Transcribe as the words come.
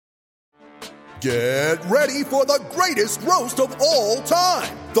Get ready for the greatest roast of all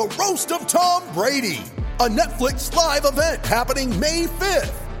time, the Roast of Tom Brady, a Netflix live event happening May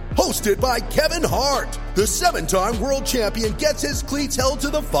 5th. Hosted by Kevin Hart, the 7-time world champion gets his cleats held to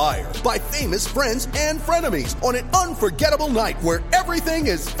the fire by famous friends and frenemies on an unforgettable night where everything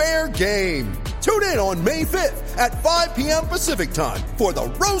is fair game. Tune in on May 5th at 5 p.m. Pacific time for the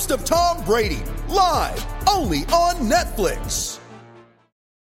Roast of Tom Brady, live only on Netflix.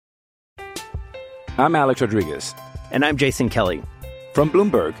 I'm Alex Rodriguez. And I'm Jason Kelly. From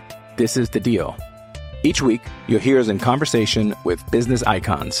Bloomberg, this is The Deal. Each week, you'll hear us in conversation with business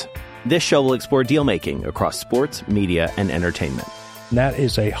icons. This show will explore deal-making across sports, media, and entertainment. That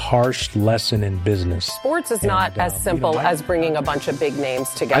is a harsh lesson in business. Sports is not as simple as bringing a bunch of big names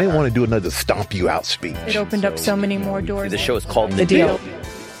together. I didn't want to do another stomp you out speech. It opened up so many more doors. The show is called The Deal.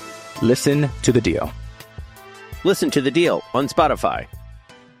 Listen to The Deal. Listen to The Deal on Spotify.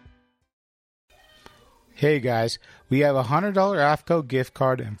 Hey guys, we have a $100 AFCO gift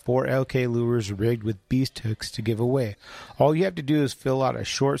card and 4 LK lures rigged with beast hooks to give away. All you have to do is fill out a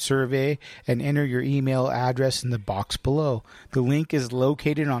short survey and enter your email address in the box below. The link is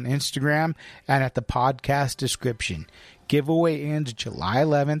located on Instagram and at the podcast description. Giveaway ends July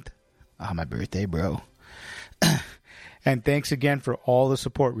 11th. My birthday, bro. And thanks again for all the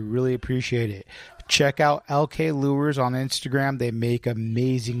support. We really appreciate it. Check out LK Lures on Instagram. They make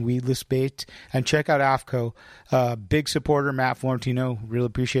amazing weedless baits. And check out AFCO. Big supporter, Matt Florentino. Really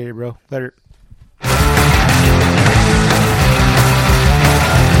appreciate it, bro. Later.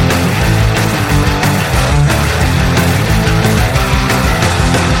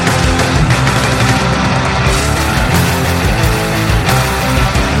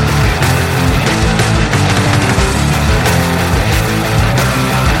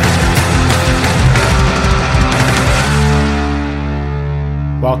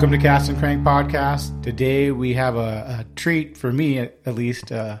 Welcome to Cast and Crank Podcast. Today we have a treat for me, at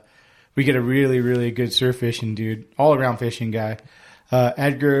least. We get a really, really good surf fishing dude, all-around fishing guy,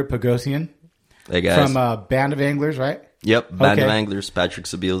 Edgar Pagosian. Hey, guys. From Band of Anglers, right? Yep, Band of Anglers. Patrick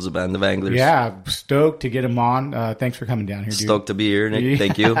Sabile's a Band of Anglers. Yeah, stoked to get him on. Thanks for coming down here, dude. Stoked to be here, Nick.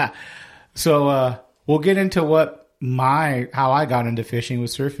 Thank you. So we'll get into how I got into fishing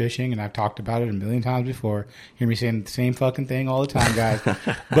with surf fishing, and I've talked about it a million times before. You hear me saying the same fucking thing all the time, guys.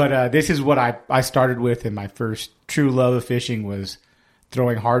 But this is what I started with, and my first true love of fishing was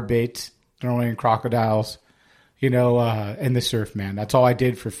throwing hard baits, throwing crocodiles, in the surf, man. That's all I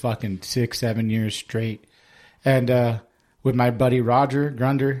did for fucking 6-7 years straight. And with my buddy Roger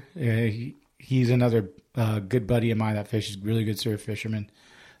Grunder, he's another good buddy of mine that fishes, really good surf fisherman.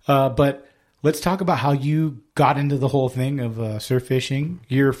 But let's talk about how you got into the whole thing of surf fishing.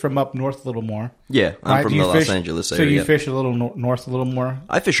 You're from up north a little more. Yeah, I'm from the Los Angeles area. So you fish a little north a little more?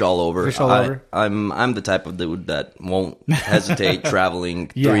 I fish all over. I'm the type of dude that won't hesitate traveling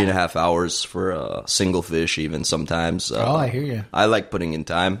 3.5 hours for a single fish even sometimes. I hear you. I like putting in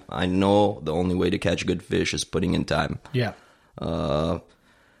time. I know the only way to catch good fish is putting in time. Yeah.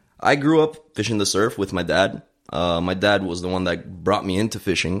 I grew up fishing the surf with my dad. My dad was the one that brought me into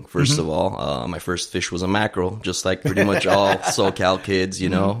fishing, first of all. My first fish was a mackerel, just like pretty much all SoCal kids,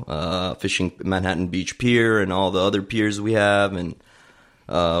 fishing Manhattan Beach Pier and all the other piers we have. And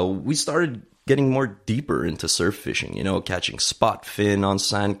we started getting more deeper into surf fishing, catching spot fin on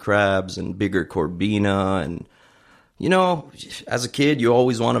sand crabs and bigger corbina. And, as a kid, you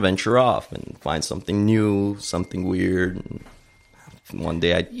always want to venture off and find something new, something weird. And one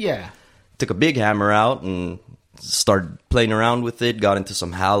day I took a big hammer out and started playing around with it, got into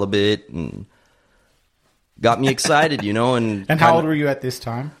some halibut, and got me excited, And how old were you at this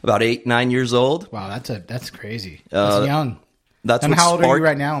time? About 8-9 years old. Wow, that's crazy. That's young. And how old are you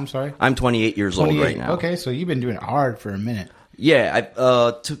right now? I'm sorry. I'm 28 years old right now. Okay, so you've been doing it hard for a minute. Yeah,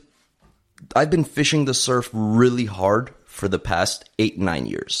 I've been fishing the surf really hard for the past 8-9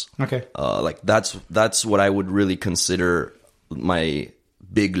 years. Okay. That's what I would really consider my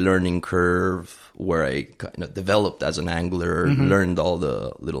big learning curve, where I kind of developed as an angler, learned all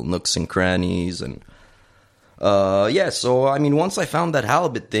the little nooks and crannies. And so I mean, once I found that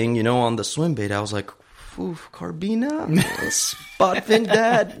halibut thing, on the swim bait, I was like, carbina? Spot fin,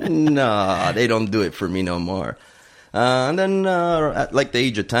 Dad? Nah, they don't do it for me no more. And then at the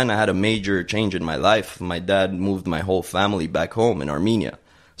age of 10, I had a major change in my life. My dad moved my whole family back home in Armenia.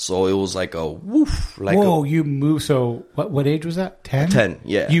 So it was like a woof. You moved. So what age was that? 10? 10,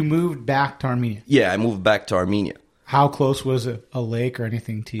 yeah. You moved back to Armenia? Yeah, I moved back to Armenia. How close was it? A lake or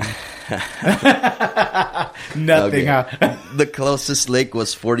anything to you? Nothing. Okay. The closest lake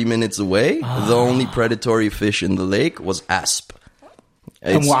was 40 minutes away. The only predatory fish in the lake was asp.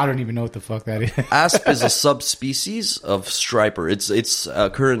 Well, I don't even know what the fuck that is. Asp is a subspecies of striper. It's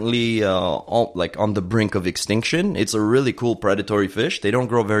currently on the brink of extinction. It's a really cool predatory fish. They don't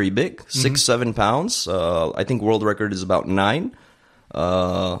grow very big, 6-7 pounds. I think world record is about 9.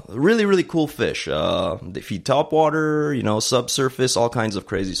 Really, really cool fish. They feed topwater, subsurface, all kinds of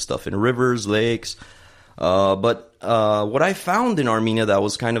crazy stuff in rivers, lakes. But what I found in Armenia that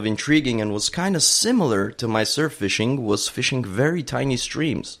was kind of intriguing and was kind of similar to my surf fishing was fishing very tiny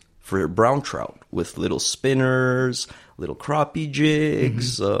streams for brown trout with little spinners, little crappie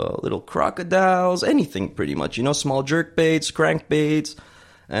jigs, little crocodiles, anything pretty much. Small jerk baits, crankbaits.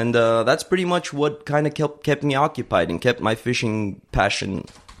 And that's pretty much what kind of kept me occupied and kept my fishing passion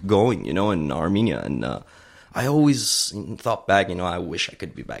going, in Armenia. And I always thought back, I wish I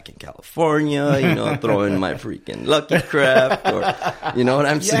could be back in California, throwing my freaking Lucky Craft, or, you know what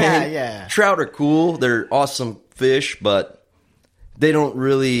I'm saying? Yeah. Trout are cool. They're awesome fish, but they don't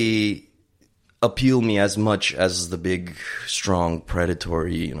really appeal me as much as the big, strong,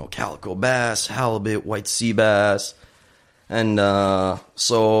 predatory, calico bass, halibut, white sea bass. And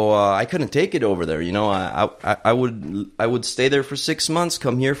so I couldn't take it over there. I would stay there for 6 months,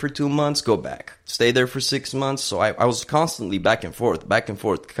 come here for 2 months, go back. Stay there for 6 months. So I was constantly back and forth,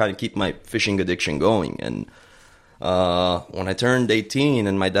 to kind of keep my fishing addiction going. And when I turned 18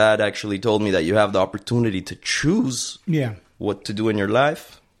 and my dad actually told me that you have the opportunity to choose what to do in your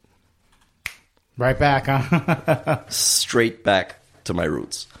life. Right back, huh? Straight back to my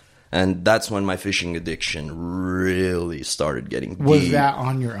roots. And that's when my fishing addiction really started getting deep. Was that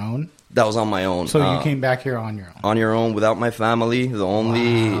on your own? That was on my own. So you came back here on your own? On your own, without my family.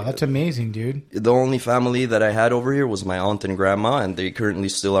 Wow, that's amazing, dude. The only family that I had over here was my aunt and grandma, and they currently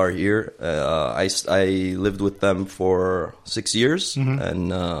still are here. I lived with them for 6 years, and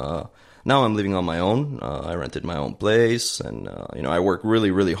now I'm living on my own. I rented my own place, and I work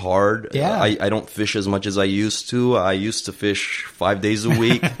really, really hard. Yeah. I don't fish as much as I used to. I used to fish 5 days a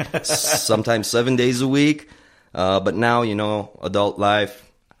week, sometimes 7 days a week. But now, adult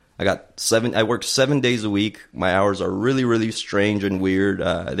life, I work 7 days a week. My hours are really, really strange and weird.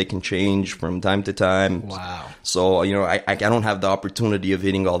 They can change from time to time. Wow. So, I don't have the opportunity of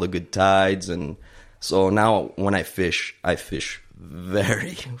hitting all the good tides. And so now when I fish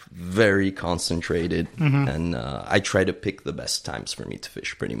very, very concentrated, and I try to pick the best times for me to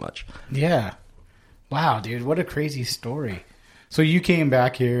fish, pretty much. Yeah. Wow, dude, what a crazy story. So you came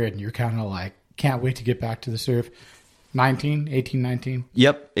back here, and you're kind of like, can't wait to get back to the surf. 18, 19?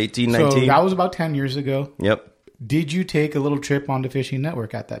 Yep, 18, 19. So that was about 10 years ago. Yep. Did you take a little trip onto Fishing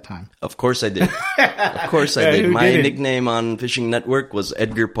Network at that time? Of course I did. Of course I did. My nickname on Fishing Network was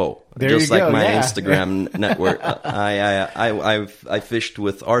Edgar Poe. Just like my Instagram network. I fished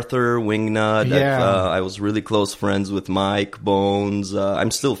with Arthur, Wingnut. Yeah. I was really close friends with Mike, Bones.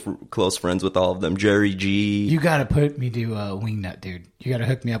 I'm still close friends with all of them. Jerry G. You got to put me to Wingnut, dude. You got to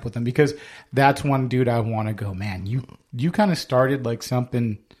hook me up with them, because that's one dude I want to go, man. You kind of started like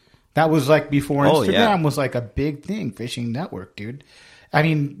something... That was like before Instagram was like a big thing, Fishing Network, dude. I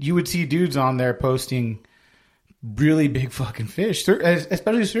mean, you would see dudes on there posting really big fucking fish,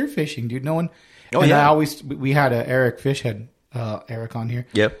 especially surf fishing, dude. No one. We had Eric Fishhead, Eric on here.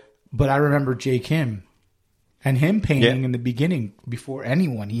 Yep. But I remember Jay Kim and him painting in the beginning before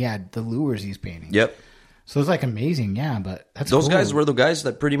anyone. He had the lures he's painting. Yep. So it's like amazing, yeah, but that's those cool. guys were the guys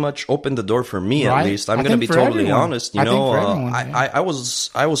that pretty much opened the door for me, Right? at least. I'm I going to think be for totally everyone. honest. I think for everyone,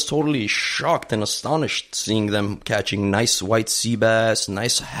 I was totally shocked and astonished seeing them catching nice white sea bass,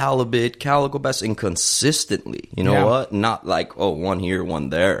 nice halibut, calico bass, and consistently. You know what? Not like, one here, one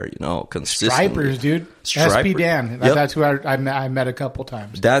there, consistently. Stripers, dude. Striper. SP Dan. Yep. That's who I met a couple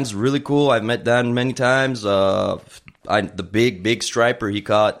times. Dan's really cool. I've met Dan many times. The big striper he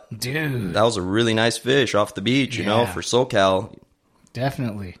caught, dude, that was a really nice fish off the beach, for SoCal.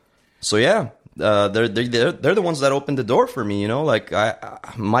 Definitely. So they're the ones that opened the door for me. Like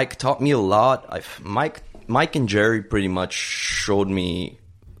Mike taught me a lot. Mike and Jerry pretty much showed me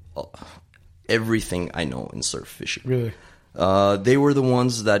everything I know in surf fishing. Really, they were the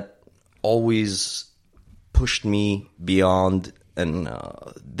ones that always pushed me beyond. And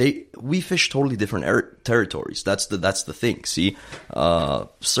we fish totally different territories. That's the thing. See,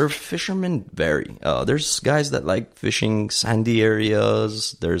 surf fishermen vary. There's guys that like fishing sandy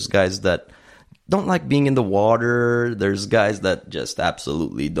areas. There's guys that don't like being in the water. There's guys that just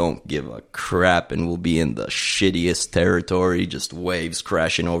absolutely don't give a crap and will be in the shittiest territory, just waves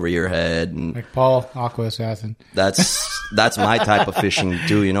crashing over your head. And like Paul, Aqua Assassin. That's my type of fishing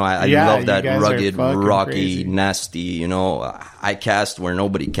too. I love that rugged, rocky, crazy. Nasty. I cast where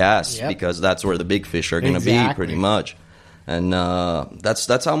nobody casts because that's where the big fish are going to be, pretty much. And that's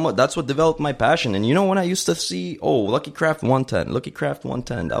what developed my passion. And when I used to see, Lucky Craft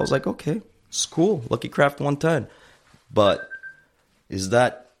 110, I was like, okay, it's cool, Lucky Craft 110. But is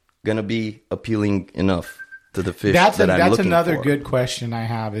that gonna be appealing enough to the fish that I'm looking for? That's another good question I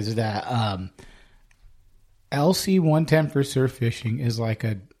have. Is that LC 110 for surf fishing is like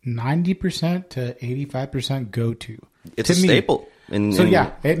a 90% to 85% go-to. It's a staple.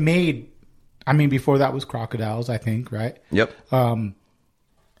 It made. I mean, before that was crocodiles, I think, right? Yep. I'm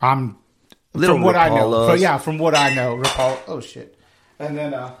Little from what I know. Rapalas. From what I know, Rapala. Oh shit! And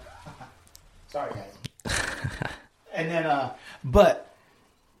then, sorry guys. And then, but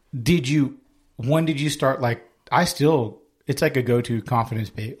when did you start? Like, it's like a go-to confidence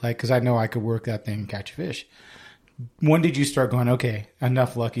bait. Like, because I know I could work that thing and catch a fish. When did you start going? Okay,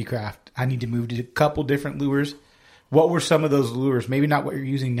 enough Lucky Craft. I need to move to a couple different lures. What were some of those lures? Maybe not what you're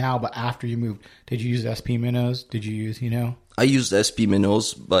using now, but after you moved. Did you use SP minnows? Did you use, I used SP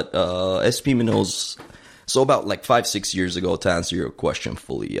minnows, but SP minnows... So about like 5-6 years ago, to answer your question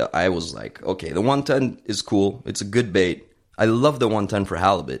fully, I was like, okay, the 110 is cool. It's a good bait. I love the 110 for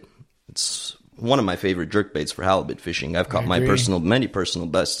halibut. It's one of my favorite jerk baits for halibut fishing. I've caught many personal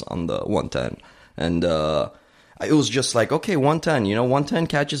bests on the 110. And it was just like, okay, 110, 110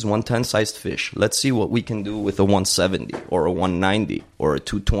 catches 110 sized fish. Let's see what we can do with a 170 or a 190 or a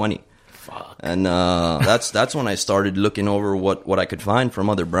 220. Fuck. And that's when I started looking over what I could find from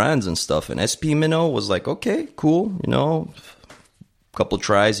other brands and stuff. And SP Minnow was like, okay, cool, couple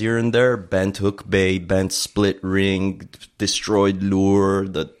tries here and there, bent hook bait, bent split ring, destroyed lure,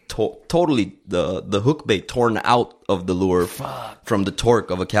 totally the hook bait torn out of the lure from the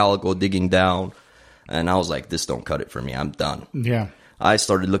torque of a calico digging down. And I was like, this don't cut it for me. I'm done. Yeah. I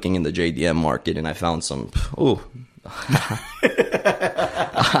started looking in the JDM market and I found some,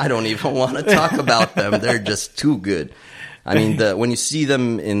 I don't even want to talk about them. They're just too good. I mean, when you see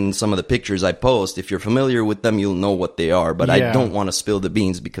them in some of the pictures I post, if you're familiar with them, you'll know what they are. But I don't want to spill the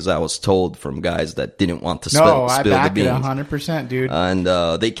beans because I was told from guys that didn't want to spill the beans. No, I back it 100%, dude. And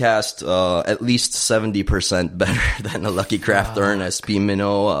they cast at least 70% better than a Lucky Craft or an SP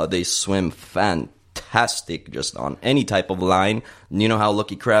Minnow. They swim fantastic just on any type of line. You know how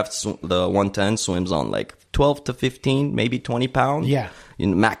Lucky Craft, the 110, swims on like 12 to 15, maybe 20 pounds? Yeah.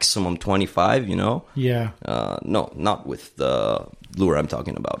 Maximum 25, Yeah. No, not with the lure I'm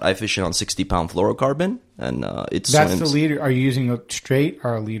talking about. I fish it on 60-pound fluorocarbon, and it That's swims. the leader. Are you using a straight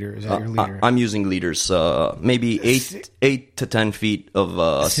or a leader? Is that your leader? I'm using leaders, maybe 8 to 10 feet of...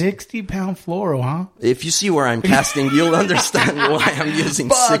 60-pound fluoro, huh? If you see where I'm casting, you'll understand why I'm using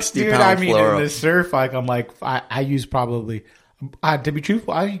 60-pound fluoro. In the surf, like, I'm like, I use probably... to be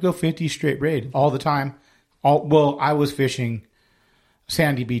truthful, I go 50 straight braid all the time. I was fishing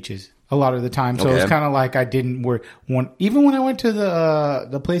sandy beaches a lot of the time, so it's kind of like I didn't work. Even when I went to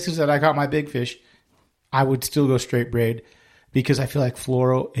the places that I got my big fish, I would still go straight braid because I feel like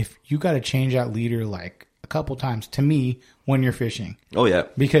fluoro. If you got to change that leader like a couple times, to me, when you're fishing,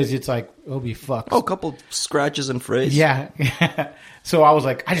 because it's like be fucked. A couple scratches and frays. Yeah. So I was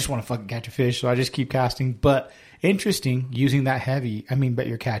like, I just want to fucking catch a fish, so I just keep casting. But interesting using that heavy. I mean, but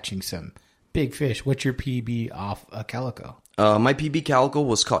you're catching some big fish. What's your PB off a calico? My PB calico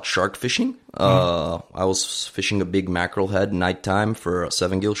was caught shark fishing. I was fishing a big mackerel head nighttime for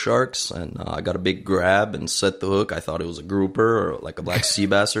 7-gill sharks, and I got a big grab and set the hook. I thought it was a grouper or like a black sea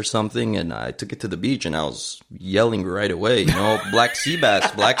bass or something, and I took it to the beach, and I was yelling right away, black sea bass,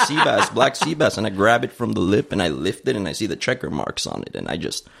 black sea bass, black sea bass, and I grab it from the lip, and I lift it, and I see the checker marks on it, and I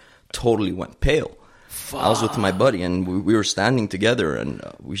just totally went pale. I was with my buddy, and we were standing together, and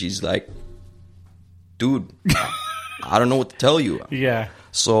she's like, dude... I don't know what to tell you. Yeah.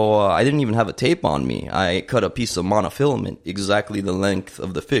 So I didn't even have a tape on me. I cut a piece of monofilament, exactly the length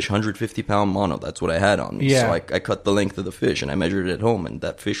of the fish, 150-pound mono. That's what I had on me. Yeah. So I cut the length of the fish, and I measured it at home, and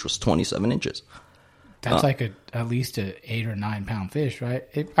that fish was 27 inches. That's like at least an 8 or 9 pound fish, right?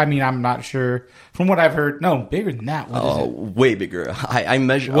 I'm not sure. From what I've heard, no, bigger than that. What is it? Way bigger. I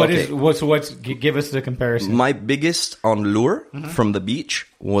measure. Give us the comparison. My biggest on lure from the beach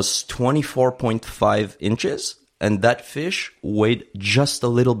was 24.5 inches. And that fish weighed just a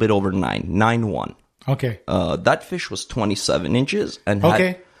little bit over 9.1. Okay. That fish was 27 inches. And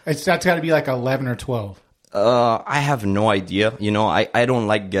that's got to be like 11 or 12. I have no idea. I don't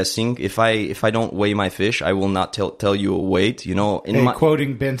like guessing. If I don't weigh my fish, I will not tell you a weight.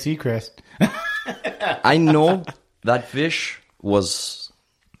 Quoting Ben Seacrest. I know that fish was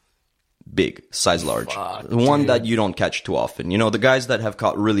big, size large. One that you don't catch too often. The guys that have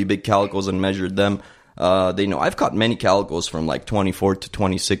caught really big calicos and measured them, They know I've caught many calicos from like 24 to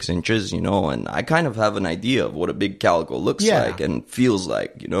 26 inches, you know, and I kind of have an idea of what a big calico looks like and feels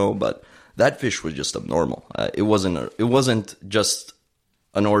like, you know, but that fish was just abnormal. It wasn't just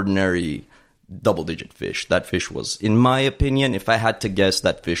an ordinary double-digit fish. That fish was, in my opinion, if I had to guess,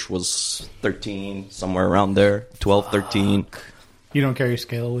 that fish was 13, somewhere around there, 12, 13. You don't carry a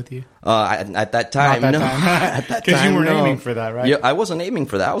scale with you? At that time, no. At that Because you time, weren't no. aiming for that, right? Yeah, I wasn't aiming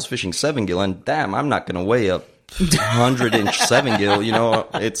for that. I was fishing 7-gill, and damn, I'm not going to weigh a 100-inch 7-gill. You know,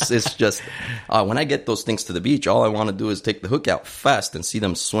 it's just when I get those things to the beach, all I want to do is take the hook out fast and see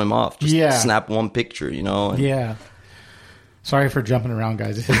them swim off. Just snap one picture, you know. Yeah. Sorry for jumping around,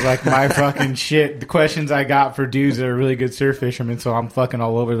 guys. This is like my fucking shit. The questions I got for dudes that are really good surf fishermen, so I'm fucking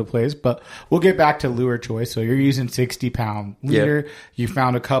all over the place. But we'll get back to lure choice. So you're using 60-pound leader. Yeah. You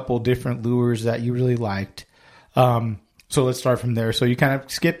found a couple different lures that you really liked. So let's start from there. So you kind of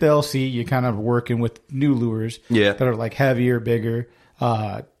skip the LC. You kind of working with new lures that are like heavier, bigger.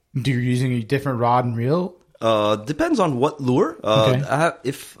 Do you using a different rod and reel? Depends on what lure. Okay.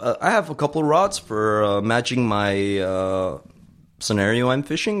 I have a couple rods for matching my scenario I'm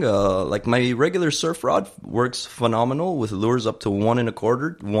fishing. Like my regular surf rod works phenomenal with lures up to 1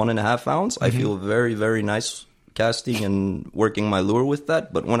 1/4, 1.5 ounce. I feel very, very nice casting and working my lure with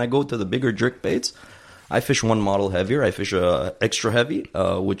that. But when I go to the bigger jerk baits, I fish one model heavier. I fish a extra heavy,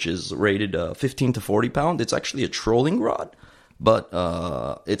 which is rated 15 to 40 pound. It's actually a trolling rod, but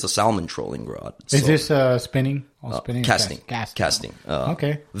it's a salmon trolling rod. Is this spinning? All spinning? Casting.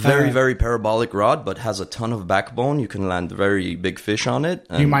 Okay. Very parabolic rod, but has a ton of backbone. You can land very big fish on it.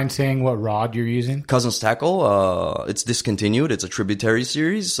 Do you mind saying what rod you're using? Cousins Tackle. It's discontinued. It's a tributary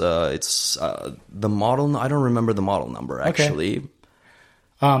series. It's the model. I don't remember the model number actually.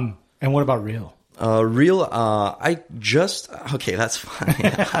 Okay. And what about reel? Reel, that's funny.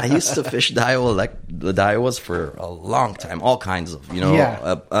 I used to fish Daiwa, like the Daiwas for a long time, all kinds of, you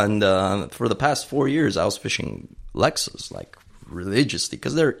know, and for the past 4 years, I was fishing Lexus, like religiously,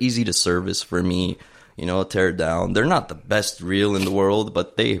 because they're easy to service for me, you know, tear down. They're not the best reel in the world,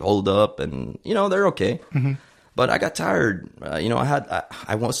 but they hold up and, you know, they're okay. Mm-hmm. But I got tired. You know,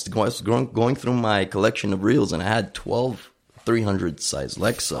 I was going through my collection of reels and I had 12 300 size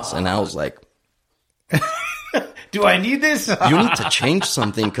Lexus, and I was like, do I need this? You need to change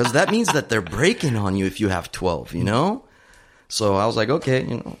something because that means that they're breaking on you if you have 12, you know? So I was like, okay,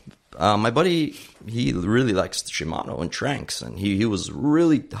 you know. My buddy, he really likes Shimano and Tranks, and he was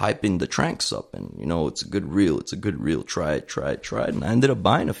really hyping the Tranks up, and, you know, it's a good reel, try it, and I ended up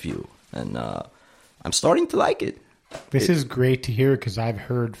buying a few, and I'm starting to like it. This is great to hear because I've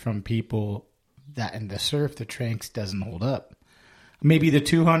heard from people that in the surf, the Tranks doesn't hold up. Maybe the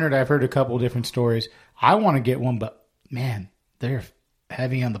 200, I've heard a couple different stories. I want to get one, but man, they're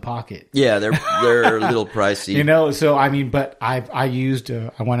heavy on the pocket. Yeah, they're a little pricey. You know, so I mean, but I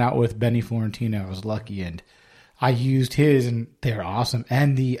went out with Benny Florentino. I was lucky, and I used his, and they're awesome.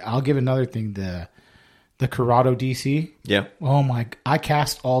 And I'll give another thing, the Corrado DC. Yeah. Oh my, I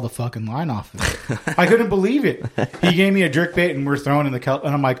cast all the fucking line off of it. I couldn't believe it. He gave me a jerk bait and we're throwing in the kelp,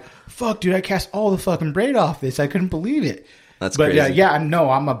 and I'm like, fuck, dude, I cast all the fucking braid off this. I couldn't believe it. That's crazy. Yeah,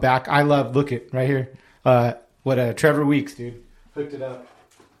 no, I'm a back. I love, look it right here. Trevor Weeks, dude. Hooked it up.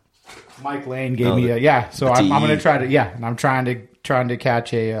 Mike Lane gave me so I'm going to try to, and I'm trying to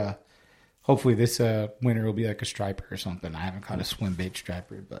catch a, hopefully this winter will be like a striper or something. I haven't caught a swim bait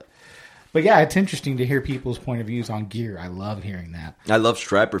striper, but yeah, it's interesting to hear people's point of views on gear. I love hearing that. I love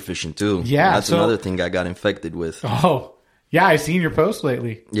striper fishing too. Yeah. That's another thing I got infected with. Oh, yeah, I've seen your posts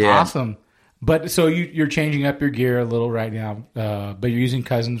lately. Yeah. Awesome. But so you're changing up your gear a little right now, but you're using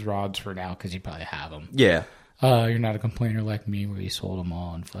Cousins rods for now because you probably have them. Yeah. You're not a complainer like me where you sold them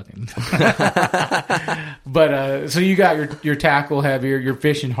all and fucking. But so you got your tackle heavier. You're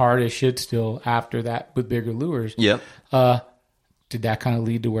fishing hard as shit still after that with bigger lures. Yep. Did that kind of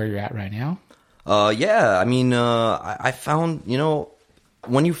lead to where you're at right now? Yeah. I mean, I found, you know,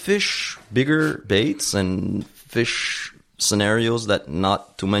 when you fish bigger baits and fish scenarios that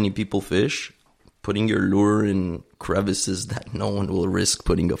not too many people fish, putting your lure in crevices that no one will risk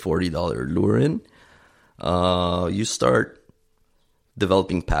putting a $40 lure in, you start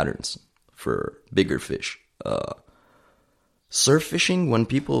developing patterns for bigger fish. Surf fishing, when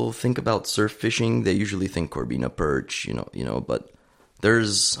people think about surf fishing, they usually think Corbina perch, you know, but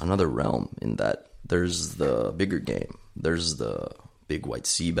there's another realm in that. There's the bigger game. There's the big white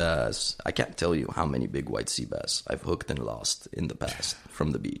sea bass. I can't tell you how many big white sea bass I've hooked and lost in the past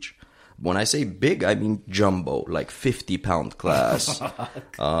from the beach. When I say big, I mean jumbo, like 50-pound class.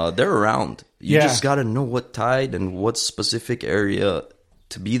 They're around. You just got to know what tide and what specific area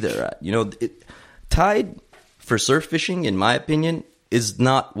to be there at. You know, Tide for surf fishing, in my opinion, is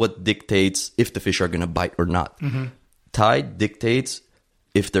not what dictates if the fish are going to bite or not. Mm-hmm. Tide dictates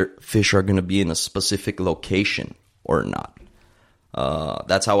if the fish are going to be in a specific location or not.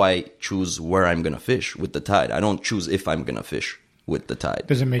 That's how I choose where I'm going to fish with the tide. I don't choose if I'm going to fish with the tide.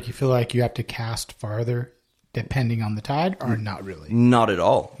 Does it make you feel like you have to cast farther depending on the tide, or not really? Not at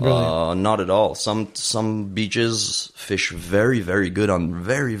all. Really? Not at all. Some beaches fish very, very good on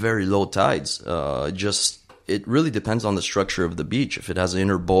very, very low tides. It really depends on the structure of the beach. If it has an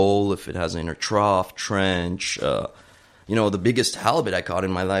inner bowl, if it has an inner trough, trench. The biggest halibut I caught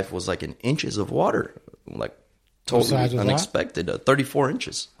in my life was like in inches of water. Like totally unexpected. 34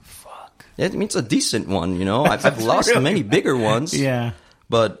 inches. Fuck. Yeah, I mean, it's a decent one, I've lost many bigger ones. Yeah.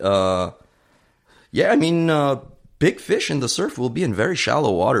 But, big fish in the surf will be in very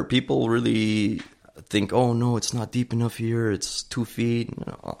shallow water. People really think, oh, no, it's not deep enough here. It's 2 feet.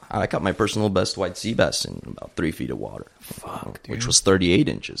 I caught my personal best white sea bass in about 3 feet of water. Fuck, dude. Which was 38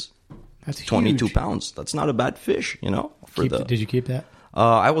 inches. That's huge. 22 pounds. That's not a bad fish, Did you keep that?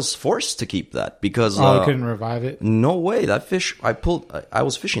 I was forced to keep that because... you couldn't revive it? No way. That fish, I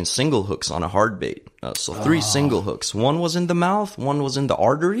was fishing single hooks on a hard bait. So 3 single hooks. One was in the mouth, one was in the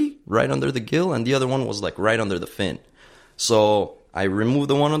artery, right under the gill, and the other one was like right under the fin. So I removed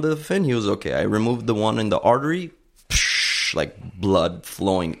the one under the fin, he was okay. I removed the one in the artery, like blood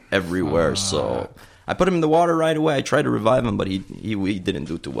flowing everywhere. So I put him in the water right away. I tried to revive him, but he didn't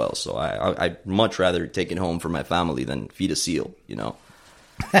do too well. So I'd much rather take it home for my family than feed a seal,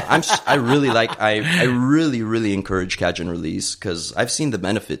 I really, really encourage catch and release because I've seen the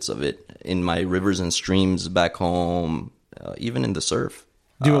benefits of it in my rivers and streams back home, even in the surf.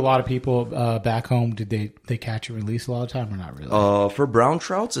 Do a lot of people back home, did they catch and release a lot of time or not really? For brown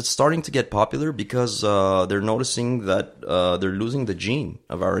trouts, it's starting to get popular because they're noticing that they're losing the gene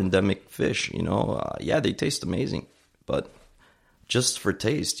of our endemic fish. They taste amazing, but just for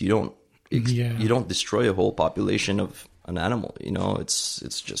taste, you don't destroy a whole population of an animal.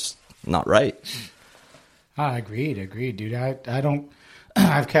 It's just not right. Agreed, dude. I don't.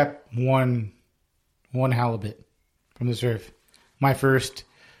 I've kept one halibut from the surf. My first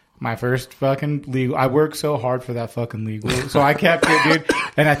fucking legal. I worked so hard for that fucking legal, so I kept it, dude.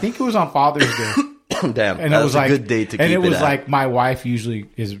 And I think it was on Father's Day. Damn, and that was a good day to keep it. And it was at. like my wife usually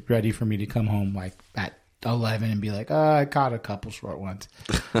is ready for me to come home like at 11 and be like, I caught a couple short ones.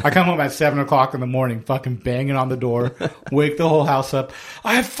 I come home at 7 o'clock in the morning, fucking banging on the door, wake the whole house up.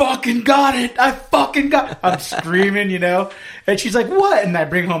 I fucking got it. I'm screaming, and she's like, what? And I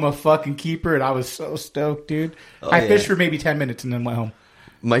bring home a fucking keeper, and I was so stoked, dude. I fished for maybe 10 minutes and then went home.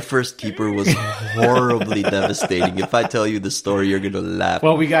 My first keeper was horribly devastating. If I tell you the story, you're going to laugh.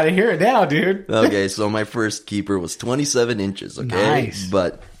 Well, we got to hear it now, dude. Okay, so my first keeper was 27 inches, okay? Nice.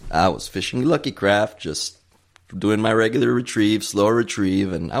 But I was fishing Lucky Craft, just doing my regular retrieve, slow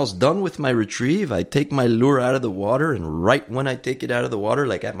retrieve, and I was done with my retrieve. I take my lure out of the water, and right when I take it out of the water,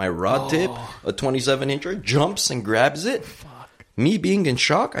 like at my rod tip, a 27-incher jumps and grabs it. Me being in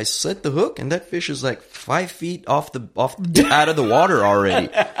shock, I set the hook, and that fish is like 5 feet off out of the water already.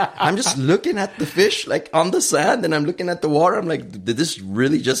 I'm just looking at the fish like on the sand, and I'm looking at the water. I'm like, did this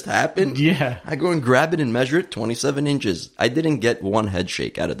really just happen? Yeah. I go and grab it and measure it, 27 inches. I didn't get one head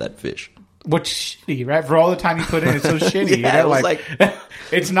shake out of that fish. What's shitty, right? For all the time you put in, it's so shitty. Yeah, I was like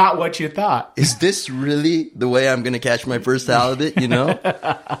it's not what you thought. Is this really the way I'm going to catch my first halibut, No,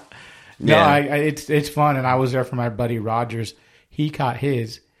 it's fun, and I was there for my buddy Rogers. He caught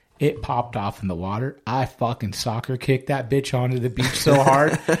his. It popped off in the water. I fucking soccer kicked that bitch onto the beach so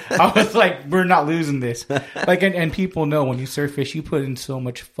hard. I was like, we're not losing this. Like, and people know when you surf fish, you put in so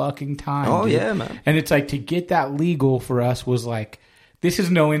much fucking time. Oh, dude. yeah, man. And it's like to get that legal for us was like, this is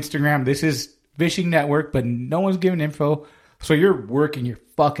no Instagram. This is Fishing Network, but no one's giving info. So you're working your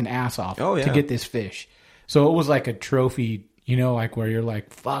fucking ass off to get this fish. So it was like a trophy, like where you're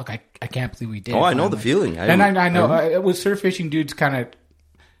like, fuck, I can't believe we did. Oh, I know the feeling. I know. With surf fishing, dudes kind of,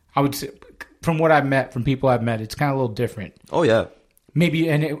 I would say, from what I've met, from people I've met, it's kind of a little different. Oh, yeah. Maybe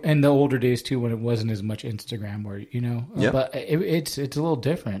in the older days, too, when it wasn't as much Instagram where, Yeah. But it's a little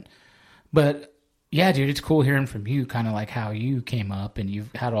different. But, yeah, dude, it's cool hearing from you kind of like how you came up and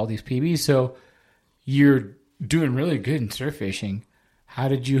you've had all these PBs. So you're doing really good in surf fishing. How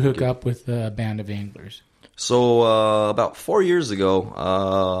did you hook up with a band of anglers? So about 4 years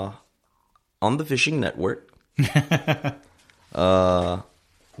ago, on the Fishing Network,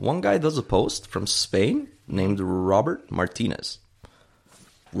 one guy does a post from Spain named Robert Martinez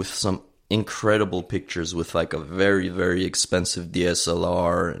with some incredible pictures with like a very, very expensive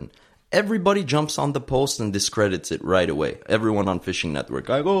DSLR and everybody jumps on the post and discredits it right away. Everyone on Fishing Network.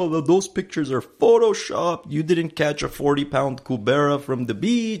 Like, oh, those pictures are Photoshopped. You didn't catch a 40-pound cubera from the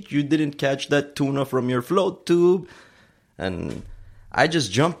beach. You didn't catch that tuna from your float tube. And I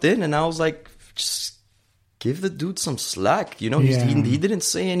just jumped in and I was like, just give the dude some slack. You know, he didn't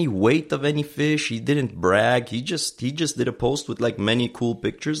say any weight of any fish. He didn't brag. He just did a post with like many cool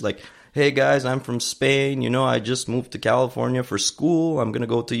pictures. Like, hey guys, I'm from Spain. You know, I just moved to California for school. I'm going to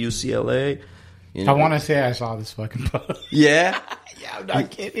go to UCLA. You know, I want to say I saw this fucking post. Yeah. Yeah, I'm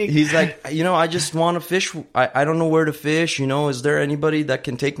not kidding. He's like, you know, I just want to fish. I don't know where to fish. You know, is there anybody that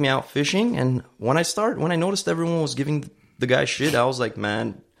can take me out fishing? And when I noticed everyone was giving the guy shit, I was like,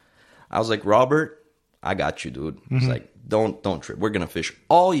 Robert, I got you, dude. It's like, don't trip. We're going to fish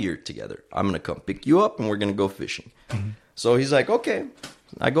all year together. I'm going to come pick you up and we're going to go fishing. So he's like, okay.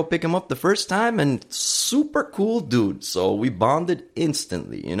 I go pick him up the first time and super cool dude. So we bonded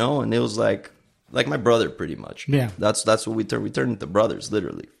instantly, you know, and it was like my brother pretty much. Yeah. That's what we turned into brothers,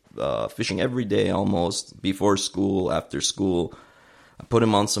 literally. Fishing every day almost, before school, after school. I put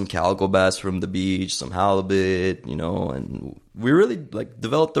him on some calico bass from the beach, some halibut, you know, and we really like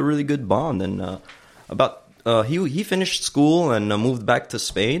developed a really good bond. And he finished school and moved back to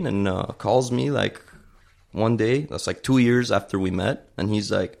Spain and calls me like one day. That's like 2 years after we met, and he's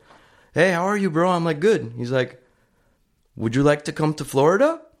like, "Hey, how are you, bro?" I'm like, "Good." He's like, "Would you like to come to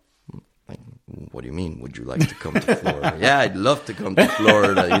Florida?" I'm like, what do you mean, would you like to come to Florida? Yeah, I'd love to come to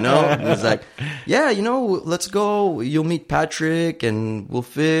Florida, you know? And he's like, yeah, you know, let's go. You'll meet Patrick and we'll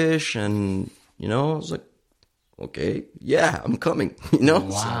fish. And, you know, I was like, okay, yeah, I'm coming, you know?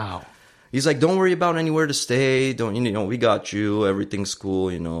 Wow. So he's like, don't worry about anywhere to stay. We got you. Everything's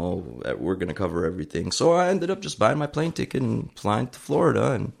cool, you know. We're going to cover everything. So I ended up just buying my plane ticket and flying to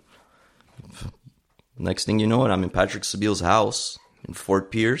Florida. And next thing you know, I'm in Patrick Sebile's house in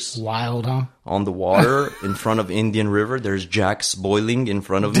Fort Pierce. Wild, huh? On the water in front of Indian River. There's jacks boiling in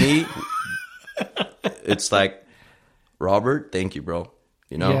front of me. It's like, Robert, thank you, bro.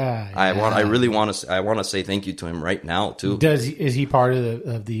 You know, I really want to say thank you to him right now too. Is he part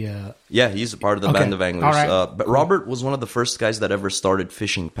of the? Yeah, he's a part of the band of anglers. Right. But Robert was one of the first guys that ever started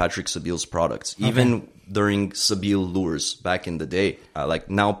fishing Patrick Sebile's products, even during Sebile Lures back in the day. Like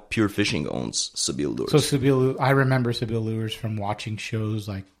now, Pure Fishing owns Sebile Lures. So Sebile, I remember Sebile Lures from watching shows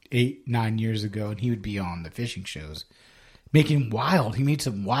like 8-9 years ago, and he would be on the fishing shows. He made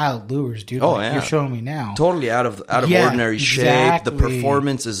some wild lures, dude. Oh, yeah. You're showing me now. Totally out of ordinary shape. The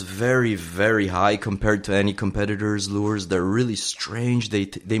performance is very, very high compared to any competitor's lures. They're really strange.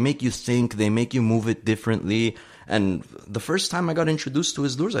 They make you think. They make you move it differently. And the first time I got introduced to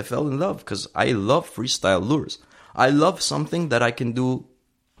his lures, I fell in love because I love freestyle lures. I love something that I can do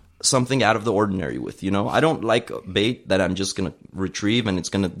something out of the ordinary with, you know? I don't like a bait that I'm just going to retrieve and it's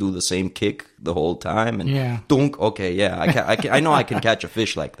going to do the same kick the whole time. And dunk, okay, yeah, I know I can catch a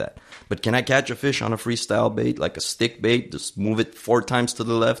fish like that. But can I catch a fish on a freestyle bait, like a stick bait? Just move it 4 times to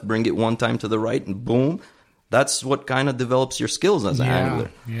the left, bring it 1 time to the right, and boom. That's what kind of develops your skills as an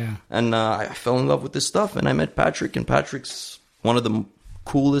angler. Yeah. And I fell in love with this stuff, and I met Patrick, and Patrick's one of the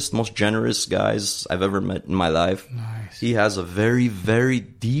coolest, most generous guys I've ever met in my life. Nice. He has a very, very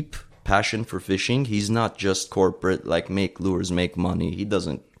deep passion for fishing. He's not just corporate, like make lures, make money.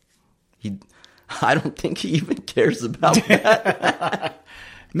 I don't think he even cares about that.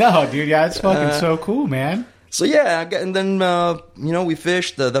 No, dude, yeah, it's fucking so cool, man. So yeah, and then, we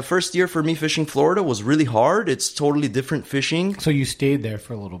fished. The first year for me fishing Florida was really hard. It's totally different fishing. So you stayed there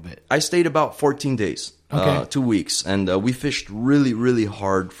for a little bit? I stayed about 14 days, 2 weeks. And we fished really, really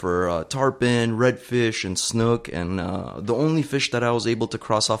hard for tarpon, redfish, and snook. And the only fish that I was able to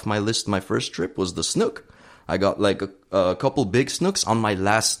cross off my list my first trip was the snook. I got like a couple big snooks on my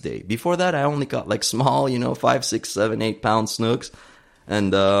last day. Before that, I only got like small, 5, 6, 7, 8 pound snooks.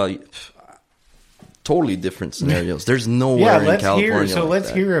 And totally different scenarios. There's nowhere in California.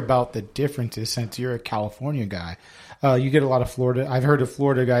 Let's hear about the differences since you're a California guy. You get a lot of Florida. I've heard of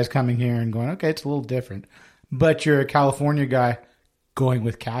Florida guys coming here and going, okay, it's a little different. But you're a California guy going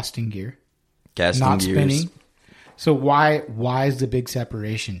with casting gear. Not spinning. So why is the big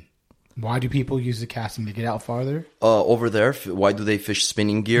separation? Why do people use the casting to get out farther? Over there, why do they fish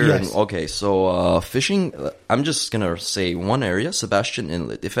spinning gear? Yes. So fishing, I'm just going to say one area, Sebastian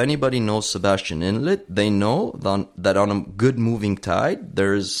Inlet. If anybody knows Sebastian Inlet, they know that on a good moving tide,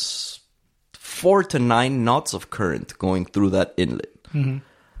 there's 4 to 9 knots of current going through that inlet. Mm-hmm.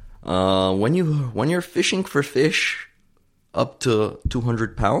 When you're fishing for fish up to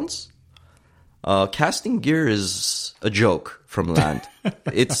 200 pounds, casting gear is a joke from land.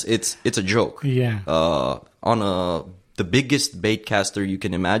 It's a joke. Yeah. On a the biggest bait caster you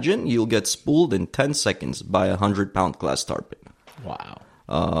can imagine, you'll get spooled in 10 seconds by a 100-pound glass tarpon.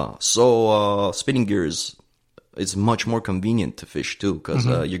 Wow. So spinning gear it's much more convenient to fish too, because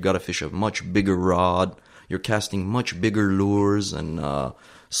you got to fish a much bigger rod. You're casting much bigger lures, and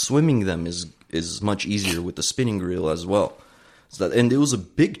swimming them is much easier with the spinning reel as well. And it was a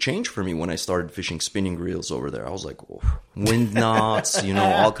big change for me when I started fishing spinning reels over there. I was like, oh, wind knots,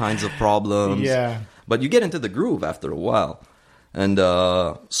 all kinds of problems. Yeah. But you get into the groove after a while. And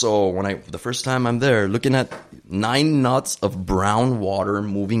so the first time I'm there, looking at 9 knots of brown water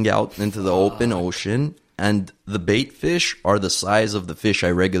moving out into the open ocean, and the bait fish are the size of the fish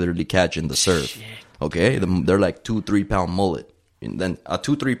I regularly catch in the surf. Shit. Okay? They're like 2-3 pound mullet. And then a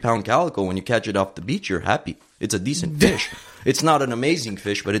 2-3 pound calico, when you catch it off the beach, you're happy. It's a decent fish. It's not an amazing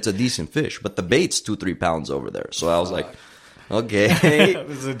fish, but it's a decent fish. But the bait's 2-3 pounds over there. So I was like, okay.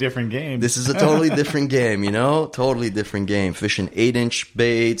 This is a different game. This is a totally different game, Totally different game. Fishing 8-inch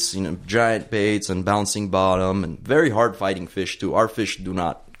baits, giant baits and bouncing bottom, and very hard fighting fish too. Our fish do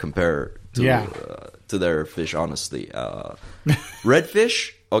not compare to their fish, honestly.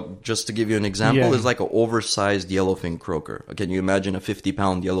 Redfish, just to give you an example, is like an oversized yellowfin croaker. Can you imagine a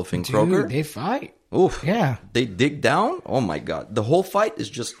 50-pound yellowfin croaker? They fight. Oof. Yeah. They dig down. Oh my God. The whole fight is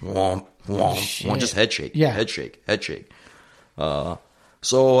just womp, womp, just head shake. Yeah. Head shake.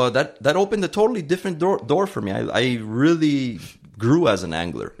 So that opened a totally different door for me. I really grew as an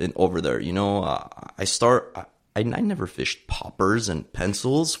angler over there. I never fished poppers and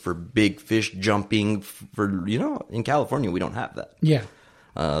pencils for big fish jumping in California, we don't have that. Yeah.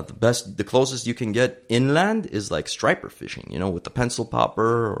 The closest you can get inland is like striper fishing, with the pencil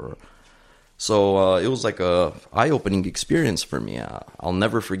popper. So it was like a eye-opening experience for me. I'll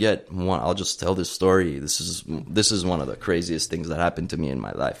never forget. I'll just tell this story. This is one of the craziest things that happened to me in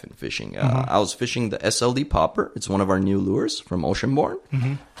my life in fishing. I was fishing the SLD popper. It's one of our new lures from Oceanborn.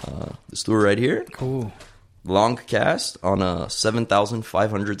 This lure right here. Cool. Long cast on a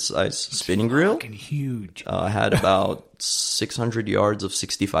 7,500 size spinning reel. Fucking huge. I had about 600 yards of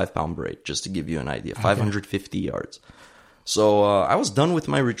 65-pound braid, just to give you an idea. 550 yards. So I was done with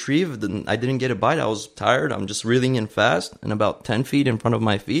my retrieve. I didn't get a bite. I was tired. I'm just reeling in fast. And about 10 feet in front of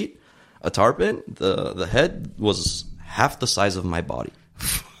my feet, a tarpon. The head was half the size of my body.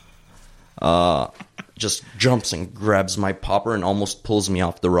 Just jumps and grabs my popper and almost pulls me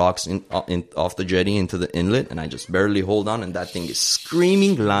off the rocks, off the jetty into the inlet. And I just barely hold on. And that thing is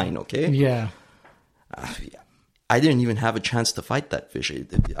screaming line, okay? Yeah. I didn't even have a chance to fight that fish.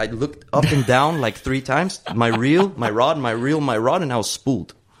 I looked up and down like 3 times. My reel, my rod, my reel, my rod, and I was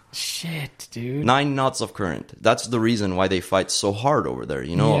spooled. Shit, dude. 9 knots of current. That's the reason why they fight so hard over there. A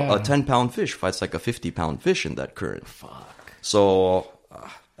 10-pound fish fights like a 50-pound fish in that current. Fuck. So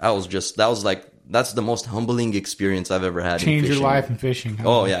that's the most humbling experience I've ever had. Change in fishing. your life in fishing. Huh?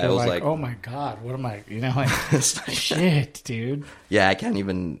 Oh yeah, it was like, oh my God, what am I? Shit, dude. Yeah,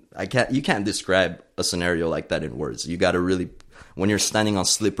 you can't describe a scenario like that in words. You got to really, when you're standing on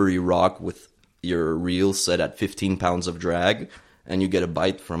slippery rock with your reel set at 15 pounds of drag, and you get a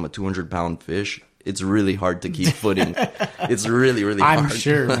bite from a 200-pound fish, it's really hard to keep footing. It's really, really hard. I'm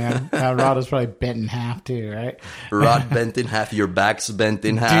sure, man. That rod is probably bent in half too, right? Rod bent in half, your back's bent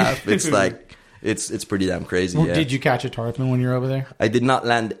in half. It's like, it's pretty damn crazy. Well, yeah. Did you catch a tarpon when you were over there? I did not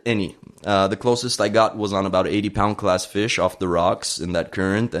land any. The closest I got was on about 80-pound class fish off the rocks in that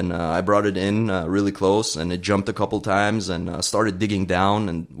current, and I brought it in really close, and it jumped a couple times and started digging down.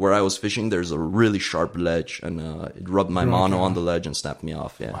 And where I was fishing, there's a really sharp ledge, and it rubbed my mono on the ledge and snapped me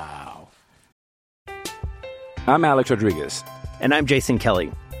off. Yeah. Wow. I'm Alex Rodriguez. And I'm Jason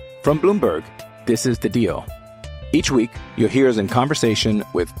Kelly. From Bloomberg, this is The Deal. Each week, you'll hear us in conversation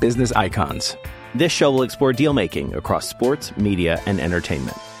with business icons. This show will explore deal-making across sports, media, and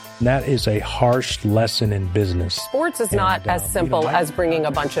entertainment. That is a harsh lesson in business. Sports is not as simple as bringing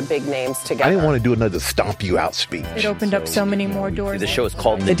a bunch of big names together. I didn't want to do another stomp you out speech. It opened up so many more doors. The show is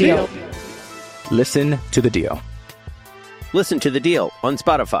called The Deal. Listen to The Deal. Listen to The Deal on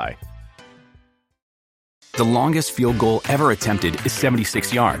Spotify. The longest field goal ever attempted is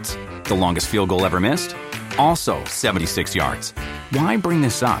 76 yards. The longest field goal ever missed? Also 76 yards. Why bring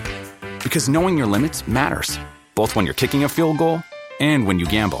this up? Because knowing your limits matters, both when you're kicking a field goal and when you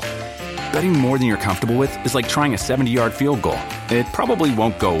gamble. Betting more than you're comfortable with is like trying a 70-yard field goal. It probably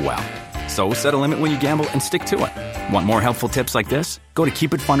won't go well. So set a limit when you gamble and stick to it. Want more helpful tips like this? Go to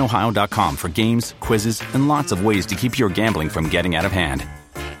keepitfunohio.com for games, quizzes, and lots of ways to keep your gambling from getting out of hand.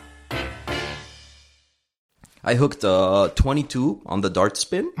 I hooked 22 on the dart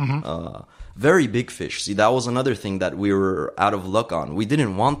spin. Very big fish. See, that was another thing that we were out of luck on. We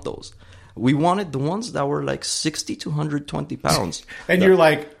didn't want those. We wanted the ones that were like 60 to 120 pounds. And you're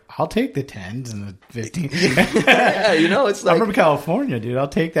like, I'll take the 10s and the 15s. Yeah, it's like... I'm from California, dude. I'll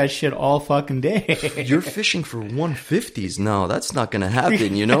take that shit all fucking day. You're fishing for 150s. No, that's not going to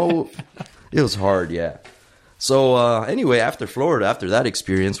happen, It was hard, yeah. So anyway, after Florida, after that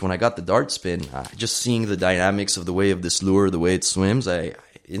experience, when I got the dart spin, just seeing the dynamics of the way of this lure, the way it swims, I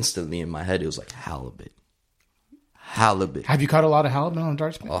instantly in my head, it was like halibut. Have you caught a lot of halibut on the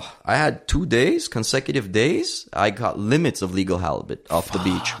dart spin? Oh, I had 2 days, consecutive days. I caught limits of legal halibut off the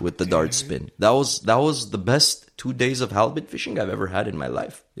beach with the dart spin. That was the best 2 days of halibut fishing I've ever had in my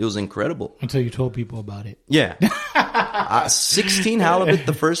life. It was incredible. Until you told people about it. Yeah. 16 halibut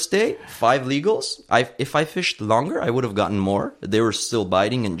the first day, 5 legals. If I fished longer, I would have gotten more. They were still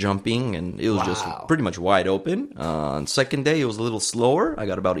biting and jumping, and it was just pretty much wide open. On second day, it was a little slower. I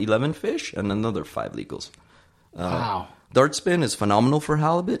got about 11 fish and another 5 legals. Wow. Dart spin is phenomenal for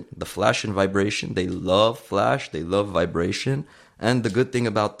halibut. The flash and vibration. They love flash. They love vibration. And the good thing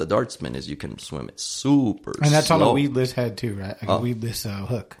about the dart spin is you can swim it super slow. And that's on a weedless head too, right? Like a weedless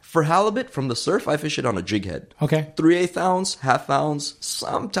hook. For halibut, from the surf, I fish it on a jig head. Okay. 3/8 ounce, half ounce,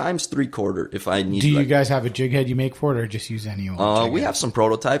 sometimes 3/4 if I need. Do you guys have a jig head you make for it, or just use any old? We have some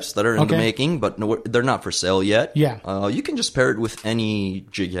prototypes that are in the making, but they're not for sale yet. Yeah. You can just pair it with any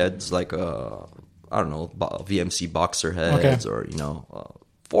jig heads, like I don't know, VMC boxer heads, or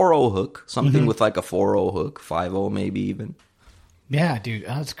 4.0 hook, something with like a 4.0 hook, 5.0 maybe even. Yeah, dude,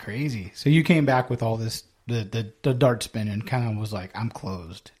 that's crazy. So you came back with all this, the dart spin, and kind of was like, I'm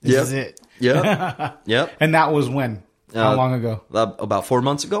closed. This is it. Yeah. Yep. And that was when? How long ago? About 4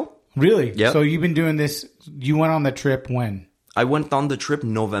 months ago. Really? Yeah. So you've been doing this, you went on the trip when? I went on the trip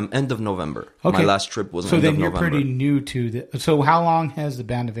end of November. Okay. My last trip was end of November. So then you're pretty new to so how long has the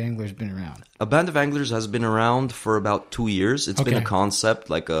Band of Anglers been around? A Band of Anglers has been around for about 2 years. It's been a concept,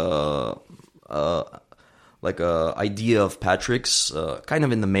 like a idea of Patrick's, kind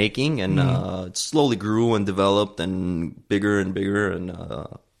of in the making, and it slowly grew and developed and bigger, and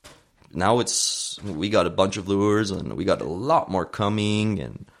now we got a bunch of lures, and we got a lot more coming.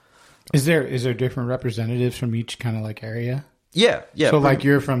 And is there different representatives from each kind of like area? Yeah. So like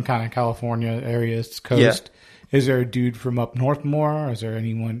you're from kind of California areas, coast. Yeah. Is there a dude from up north more? Or is there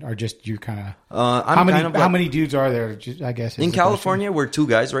anyone, or just you kind of? How many dudes are there? I guess in California we're 2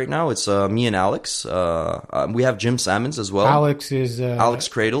 guys right now. It's me and Alex. We have Jim Salmons as well. Alex is Alex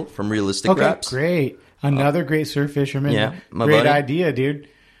Cradle from Realistic Wraps. Great, another great surf fisherman. Yeah, my great buddy. idea, dude.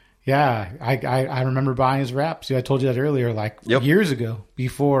 Yeah, I remember buying his wraps. I told you that earlier, years ago,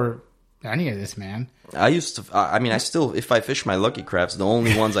 before any of this, man. I used to. I still, if I fish my Lucky Crafts, the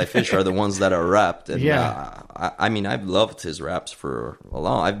only ones I fish are the ones that are wrapped. And I've loved his wraps for a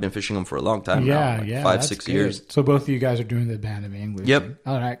long. I've been fishing them for a long time now, 5-6 years. So both of you guys are doing the Band of Anglers. Yep.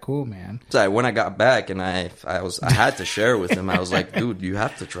 All right, cool, man. So when I got back and I had to share with him. I was like, dude, you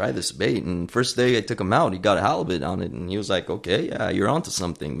have to try this bait. And first day I took him out, he got a halibut on it, and he was like, okay, yeah, you're onto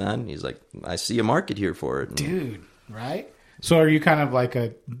something, man. He's like, I see a market here for it, and, dude. Right. So are you kind of like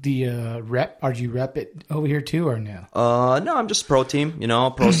the rep? Are you rep it over here too, or no? No, I'm just pro team.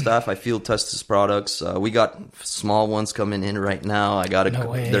 Pro staff. I field test his products. We got small ones coming in right now.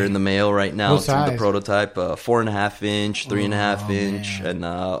 They're in the mail right now. What size? The prototype, 4.5 inch, 3.5 inch, and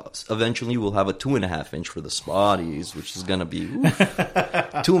eventually we'll have a 2.5 inch for the spotties, which is gonna be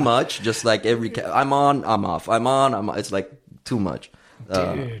too much. Just like I'm on, I'm off. I'm on, I'm off. It's like too much.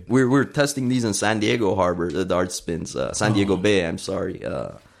 We're testing these in San Diego Harbor, the dart spins, San Diego Bay. I'm sorry,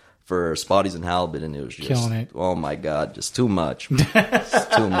 for spotties and halibut, and it was just killing it. Oh my god, just too much,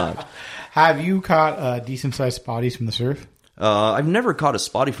 too much. Have you caught decent sized spotties from the surf? I've never caught a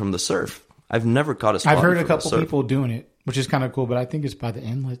spotty from the surf. I've heard a couple people doing it, which is kind of cool, but I think it's by the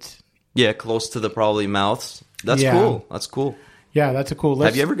inlets. Yeah, close to the probably mouths. That's cool. That's cool. Yeah, that's a cool.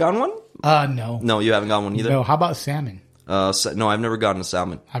 Have you ever gotten one? No. No, you haven't gotten one either. No. How about salmon? No, I've never gotten a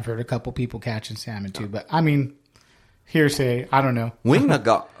salmon. I've heard a couple people catching salmon too, but I mean, hearsay. I don't know. Wingnut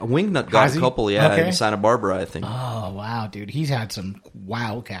got a couple, in Santa Barbara, I think. Oh wow, dude, he's had some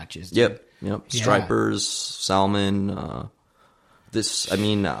wild catches. Dude. Yep. Stripers, salmon.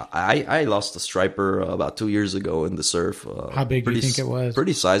 I lost a striper about 2 years ago in the surf. How big do you think it was?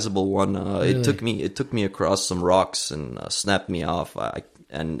 Pretty sizable one. Really? It took me across some rocks and snapped me off. I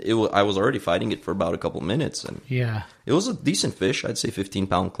was already fighting it for about a couple minutes, and it was a decent fish. I'd say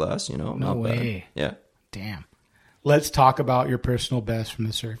 15-pound class. No not way. Bad. Yeah. Damn. Let's talk about your personal best from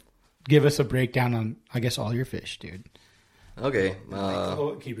the surf. Give us a breakdown on, I guess, all your fish, dude. Okay.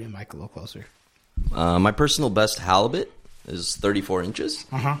 Keep your mic a little closer. My personal best halibut is 34 inches.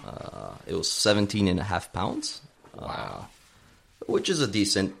 Uh-huh. It was 17.5 pounds. Wow. which is a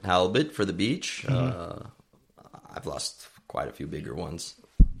decent halibut for the beach. I've lost quite a few bigger ones.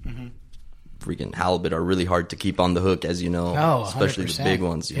 Freaking halibut are really hard to keep on the hook, as you know, especially 100%. The big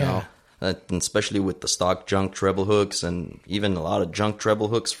ones, you know. And especially with the stock junk treble hooks and even a lot of junk treble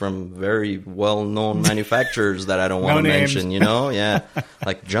hooks from very well-known manufacturers that I don't want to mention, you know? Yeah,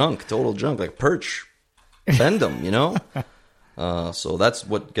 like junk, total junk, like perch, send them, you know? So that's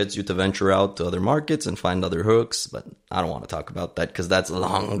what gets you to venture out to other markets and find other hooks, but I don't want to talk about that because that's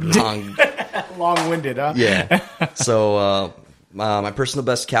long... long-winded, huh? Yeah. So my personal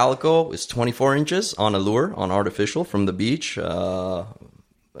best calico is 24 inches on a lure, on artificial, from the beach.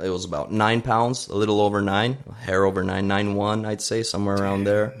 It was about 9 pounds, a little over 9, a hair over 9, 9.1, I'd say, somewhere around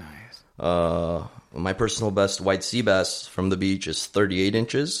there. Nice. My personal best white sea bass from the beach is 38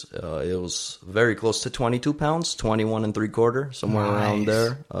 inches. It was very close to 22 pounds, 21 3/4, somewhere around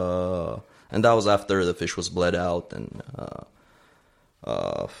there. And that was after the fish was bled out. And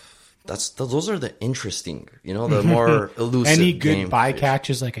those are the interesting, you know, the more elusive. Any good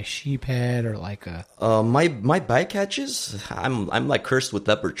bycatches, like a sheephead or like a my bycatches, I'm like cursed with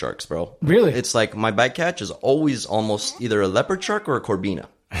leopard sharks, bro. Really? It's like my bycatch is always almost either a leopard shark or a corbina.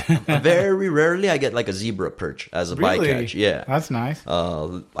 Very rarely I get like a zebra perch as a bycatch. Yeah, that's nice.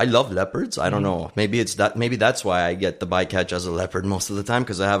 I love leopards. I don't know. Maybe that's why I get the bycatch as a leopard most of the time,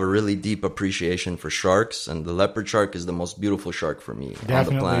 because I have a really deep appreciation for sharks, and the leopard shark is the most beautiful shark for me on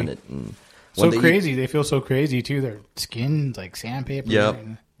the planet. And they feel so crazy too. Their skin's like sandpaper. Yep.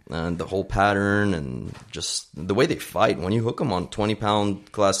 And the whole pattern and just the way they fight. When you hook them on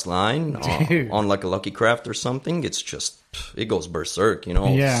 20-pound class line on like a Lucky Craft or something, it's just, it goes berserk, you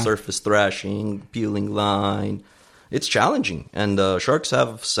know, surface thrashing, peeling line. It's challenging. And sharks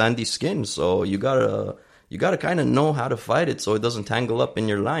have sandy skin, so you gotta kind of know how to fight it so it doesn't tangle up in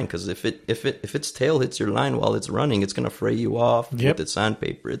your line. Because if its tail hits your line while it's running, it's gonna fray you off with its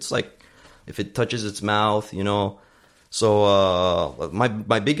sandpaper. It's like if it touches its mouth, you know. So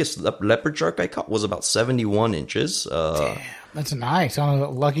my biggest leopard shark I caught was about 71 inches. Damn, that's nice. On a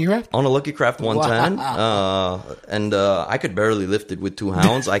Lucky Craft? On a Lucky Craft 110. And I could barely lift it with 2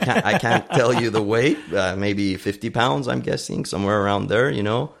 hounds. I can't tell you the weight. Maybe 50 pounds, I'm guessing, somewhere around there, you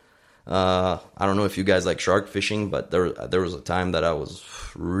know. I don't know if you guys like shark fishing, but there was a time that I was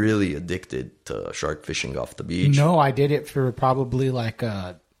really addicted to shark fishing off the beach. No, I did it for probably like,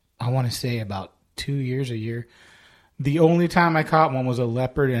 I want to say about 2 years, a year. The only time I caught one was a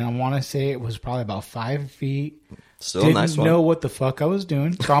leopard, and I want to say it was probably about 5 feet. Still a nice one. Didn't know what the fuck I was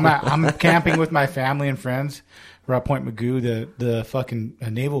doing. So I'm camping with my family and friends. We're at Point Magoo, the fucking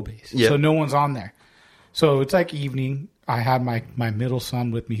naval base. Yep. So no one's on there. So it's like evening. I had my middle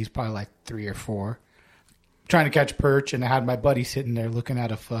son with me. He's probably like 3 or 4, trying to catch perch, and I had my buddy sitting there looking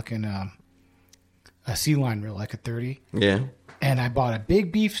at a fucking a sea line reel, like a 30. Yeah. And I bought a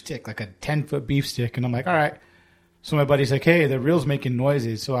big beef stick, like a 10-foot beef stick, and I'm like, all right. So my buddy's like, hey, the reel's making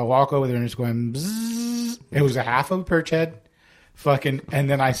noises. So I walk over there and it's going bzzz. It was a half of a perch head. And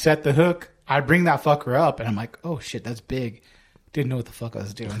then I set the hook. I bring that fucker up and I'm like, oh shit, that's big. Didn't know what the fuck I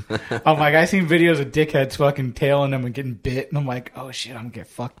was doing. I'm like, I seen videos of dickheads fucking tailing them and getting bit. And I'm like, oh shit, I'm going to get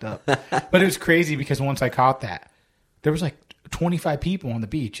fucked up. But it was crazy because once I caught that, there was like 25 people on the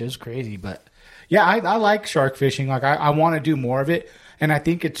beach. It was crazy. But yeah, I like shark fishing. Like I want to do more of it. And I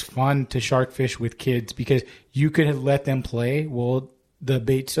think it's fun to shark fish with kids because you could have let them play while the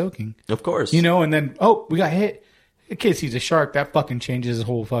bait's soaking. Of course. You know, and then, we got hit. The kid sees a shark, that fucking changes his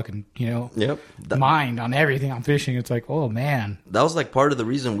whole fucking, you know, mind on everything on fishing. It's like, oh, man. That was like part of the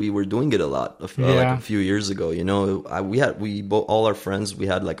reason we were doing it a lot, like a few years ago. You know, all our friends, we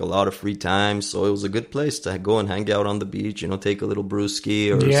had like a lot of free time. So it was a good place to go and hang out on the beach, you know, take a little brewski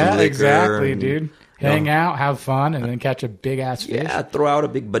or some liquor. Yeah, exactly, dude. Hang out, have fun, and then catch a big-ass fish. Yeah, throw out a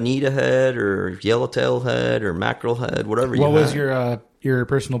big bonita head or yellowtail head or mackerel head, whatever you What was your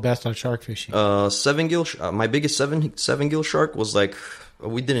personal best on shark fishing? 7-gill. My biggest 7-gill shark was like,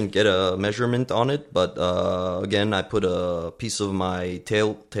 we didn't get a measurement on it, but again, I put a piece of my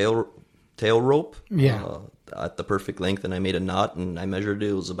tail rope at the perfect length, and I made a knot, and I measured it.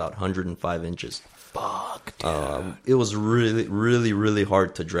 It was about 105 inches. Fuck, dude. It was really, really, really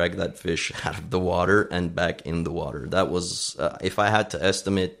hard to drag that fish out of the water and back in the water. That was, if I had to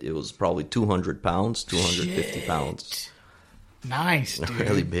estimate, it was probably 200 pounds, 250 pounds. Nice, dude.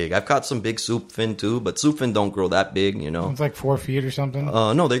 Really big. I've caught some big soup fin too, but soup fin don't grow that big, you know. It's like 4 feet or something.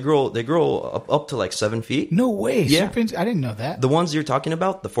 No, they grow up to like 7 feet. No way. Yeah. Soup fins? I didn't know that. The ones you're talking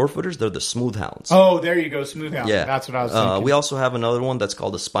about, the 4-footers, they're the smooth hounds. Oh, there you go, smooth hounds. Yeah, that's what I was thinking. We also have another one that's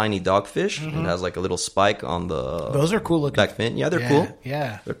called a spiny dogfish. Mm-hmm. It has like a little spike on the. Those are cool looking. Back fin. Yeah, they're cool.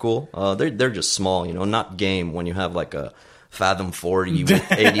 Yeah, they're cool. They're just small, you know, not game when you have like a Fathom 40 with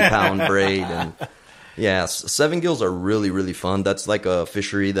 80-pound braid. And yeah, 7-gills are really, really fun. That's like a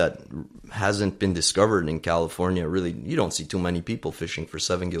fishery that hasn't been discovered in California. Really, you don't see too many people fishing for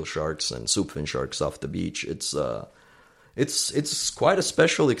 7-gill sharks and soupfin sharks off the beach. It's quite a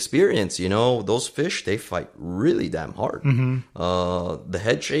special experience, you know. Those fish, they fight really damn hard. The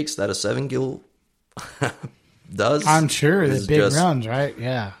head shakes that a 7-gill does, I'm sure the big runs, right?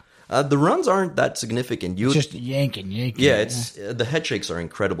 Yeah. The runs aren't that significant. Just yanking. Yeah, it's the head shakes are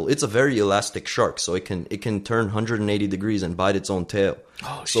incredible. It's a very elastic shark, so it can turn 180 degrees and bite its own tail.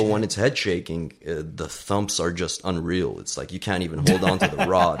 Oh, so when it's head shaking, the thumps are just unreal. It's like you can't even hold on to the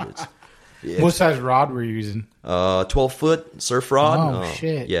rod. What size rod were you using? 12-foot surf rod. Oh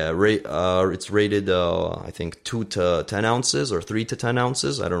shit! Yeah, it's rated I think 2 to 10 ounces or 3 to 10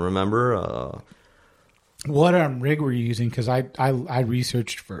 ounces. I don't remember. What rig were you using? Because I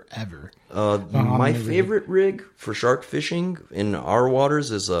researched forever. My favorite rig for shark fishing in our waters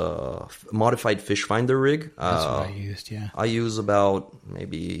is a modified fish finder rig. That's what I used. Yeah, I use about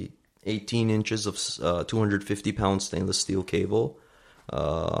maybe 18 inches of 250-pound stainless steel cable.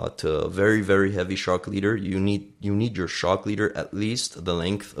 To very, very heavy shark leader. You need your shark leader at least the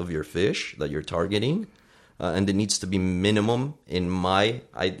length of your fish that you're targeting, and it needs to be minimum.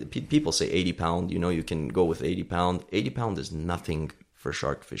 People say 80-pound. You know, you can go with 80-pound. 80-pound is nothing for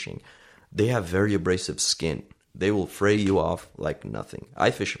shark fishing. They have very abrasive skin. They will fray you off like nothing.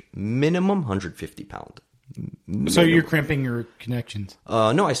 I fish minimum 150-pound. So you're crimping your connections?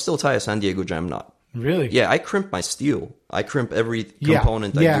 No, I still tie a San Diego jam knot. Really? Yeah, I crimp my steel. I crimp every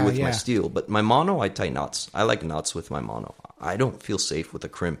component I do with my steel. But my mono, I tie knots. I like knots with my mono. I don't feel safe with a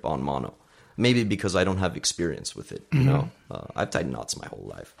crimp on mono. Maybe because I don't have experience with it. You know, I've tied knots my whole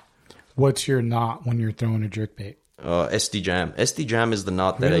life. What's your knot when you're throwing a jerkbait? SD Jam. SD Jam is the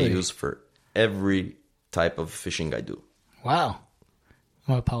knot that I use for every type of fishing I do. Wow.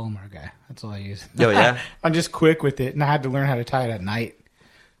 I'm a Palomar guy. That's all I use. Oh, yeah? I'm just quick with it, and I had to learn how to tie it at night.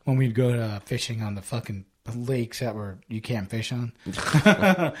 When we'd go to fishing on the fucking lakes that you can't fish on,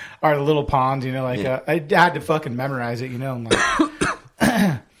 or the little ponds, you know, like I had to fucking memorize it, you know.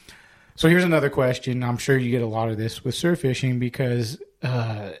 Like, so here's another question. I'm sure you get a lot of this with surf fishing because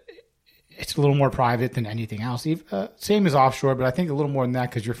it's a little more private than anything else. Same as offshore, but I think a little more than that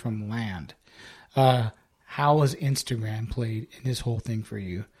because you're from land. How has Instagram played in this whole thing for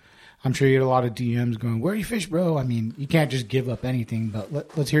you? I'm sure you get a lot of DMs going, where you fish, bro? I mean, you can't just give up anything,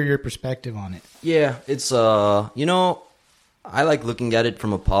 but let's hear your perspective on it. Yeah, it's, you know, I like looking at it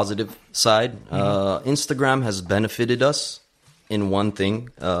from a positive side. Instagram has benefited us in one thing.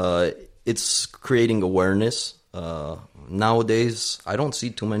 It's creating awareness. Nowadays, I don't see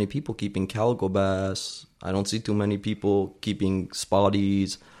too many people keeping calico bass. I don't see too many people keeping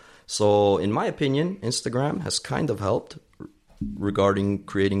spotties. So, in my opinion, Instagram has kind of helped regarding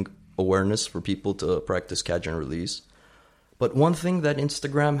creating awareness for people to practice catch and release. But one thing that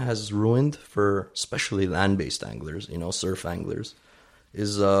Instagram has ruined for especially land-based anglers, you know, surf anglers,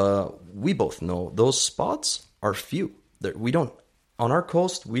 is we both know those spots are few. On our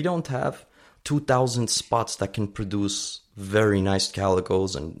coast, we don't have 2,000 spots that can produce very nice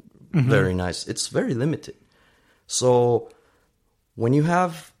calicos and very nice. It's very limited. So when you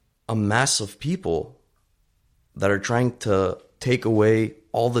have a mass of people that are trying to take away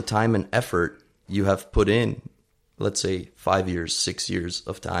all the time and effort you have put in, let's say 5 years, 6 years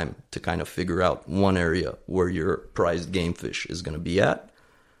of time to kind of figure out one area where your prized game fish is going to be at,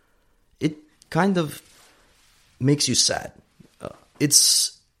 it kind of makes you sad.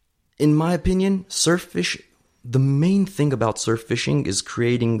 It's, in my opinion, surf fish, the main thing about surf fishing is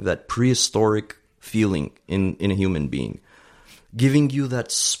creating that prehistoric feeling in a human being, giving you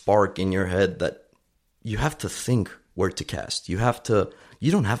that spark in your head that you have to think where to cast. You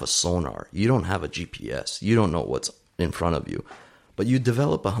don't have a sonar. You don't have a GPS. You don't know what's in front of you. But you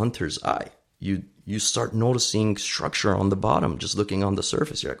develop a hunter's eye. You start noticing structure on the bottom, just looking on the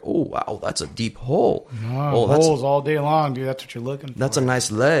surface. You're like, oh, wow, that's a deep hole. Holes all day long, dude. That's what you're looking for. That's a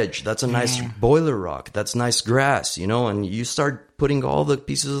nice ledge. That's a nice boiler rock. That's nice grass, you know, and you start putting all the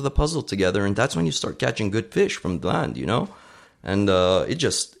pieces of the puzzle together, and that's when you start catching good fish from the land, you know? And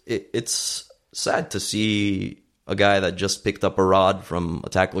it's sad to see a guy that just picked up a rod from a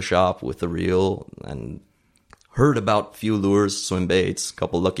tackle shop with a reel and heard about few lures, swim baits,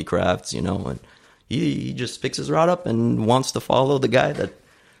 couple lucky crafts, you know, and he just picks his rod up and wants to follow the guy that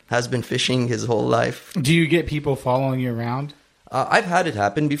has been fishing his whole life. Do you get people following you around? I've had it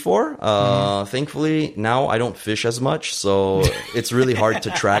happen before. Thankfully, now I don't fish as much, so it's really hard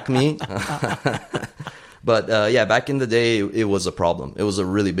to track me. But yeah, back in the day, it was a problem. It was a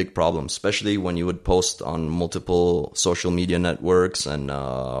really big problem, especially when you would post on multiple social media networks, and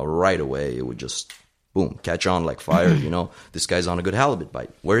right away it would just, boom, catch on like fire. You know, this guy's on a good halibut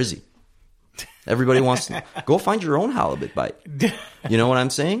bite. Where is he? Everybody wants to go find your own halibut bite. You know what I'm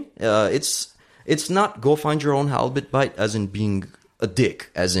saying? It's not go find your own halibut bite as in being a dick,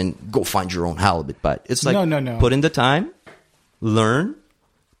 as in go find your own halibut bite. It's like, no. Put in the time, learn,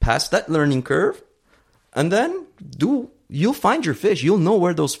 pass that learning curve, and then you'll find your fish. You'll know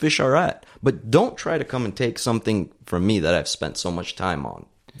where those fish are at. But don't try to come and take something from me that I've spent so much time on.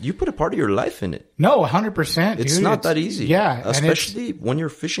 You put a part of your life in it. No, 100%. It's dude. not that easy. Yeah. Especially when you're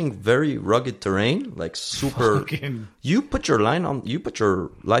fishing very rugged terrain, like super. You put your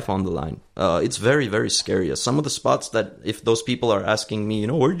life on the line. It's very, very scary. Some of the spots that, if those people are asking me,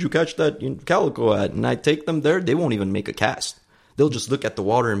 where did you catch that calico at? And I take them there, they won't even make a cast. They'll just look at the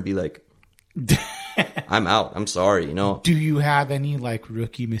water and be like, I'm out. I'm sorry, Do you have any like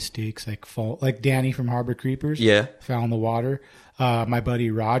rookie mistakes, like Danny from Harbor Creepers? Yeah. Fell in the water. My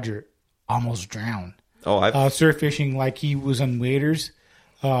buddy Roger almost drowned. Oh, surf fishing like he was on waders,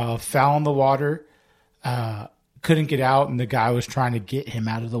 fell in the water, couldn't get out, and the guy was trying to get him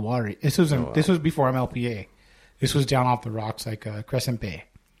out of the water. This was before MLPA. This was down off the rocks like Crescent Bay.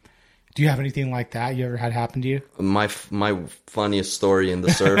 Do you have anything like that you ever had happen to you? My funniest story in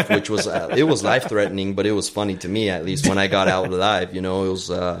the surf, which was it was life threatening, but it was funny to me, at least when I got out alive. It was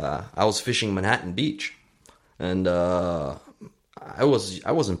I was fishing Manhattan Beach, and I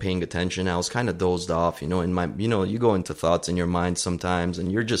wasn't paying attention. I was kind of dozed off, in my, you go into thoughts in your mind sometimes,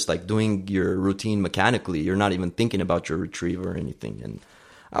 and you're just like doing your routine mechanically. You're not even thinking about your retrieve or anything. And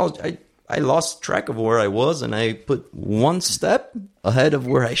I lost track of where I was, and I put one step ahead of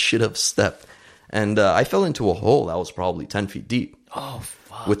where I should have stepped. And I fell into a hole that was probably 10 feet deep. Oh,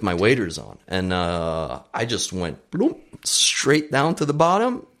 fuck. With my waders on. And I just went bloop, straight down to the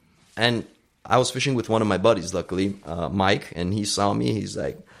bottom, and I was fishing with one of my buddies, luckily, Mike, and he saw me. He's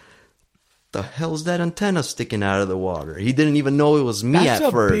like, the hell's that antenna sticking out of the water? He didn't even know it was me at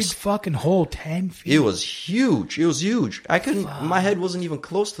first. That's a big fucking hole, 10 feet. It was huge. It was huge. I couldn't, my head wasn't even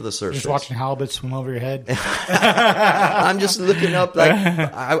close to the surface. Just watching halibut swim over your head. I'm just looking up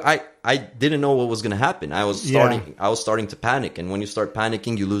like, I didn't know what was going to happen. I was starting to panic. And when you start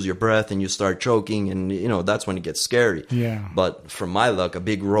panicking, you lose your breath and you start choking. And, that's when it gets scary. Yeah. But for my luck, a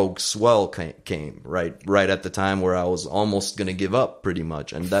big rogue swell came right at the time where I was almost going to give up pretty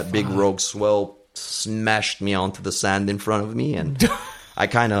much. And that big rogue swell smashed me onto the sand in front of me. And I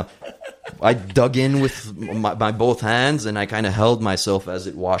dug in with my both hands, and I kind of held myself as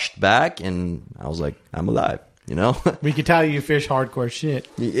it washed back. And I was like, I'm alive. We could tell you fish hardcore shit.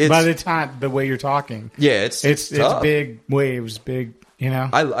 By the time, the way you're talking. Yeah, it's big waves, big,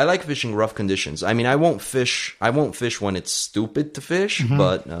 I like fishing rough conditions. I mean, I won't fish when it's stupid to fish,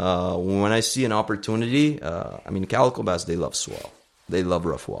 but when I see an opportunity, calico bass, they love swell. They love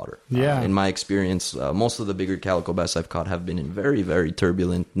rough water. Yeah. In my experience, most of the bigger calico bass I've caught have been in very, very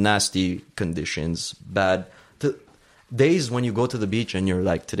turbulent, nasty conditions, bad days when you go to the beach and you're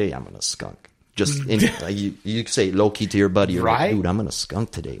like, today I'm going to skunk. Just you say low key to your buddy, you're like, dude, I'm gonna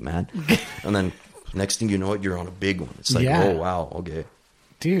skunk today, man. And then next thing you know, you're on a big one. It's like, oh wow, okay,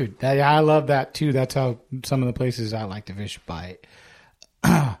 dude. I love that too. That's how some of the places I like to fish bite.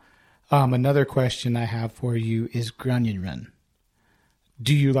 Another question I have for you is grunion run.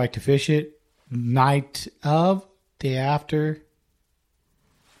 Do you like to fish it night of, day after?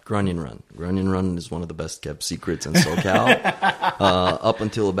 Grunion Run. Grunion Run is one of the best kept secrets in SoCal. Up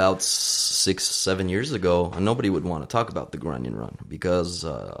until about 6-7 years ago, nobody would want to talk about the Grunion Run because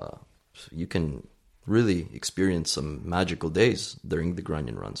you can really experience some magical days during the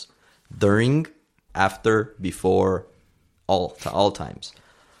Grunion Runs. During, after, before, all times.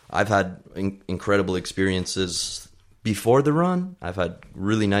 I've had incredible experiences before the run. I've had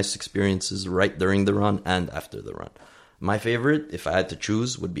really nice experiences right during the run and after the run. My favorite, if I had to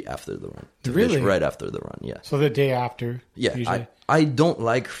choose, would be after the run. Really? Fish right after the run, yeah. So the day after? Yeah. I don't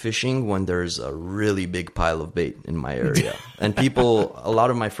like fishing when there's a really big pile of bait in my area. And people, a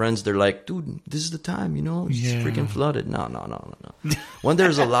lot of my friends, they're like, dude, this is the time, it's freaking flooded. No. When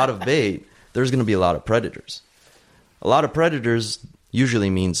there's a lot of bait, there's going to be a lot of predators. A lot of predators usually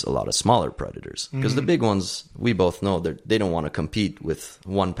means a lot of smaller predators. Because the big ones, we both know, they don't want to compete with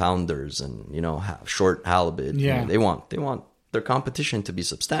 1-pounders and, short halibut. Yeah. They want their competition to be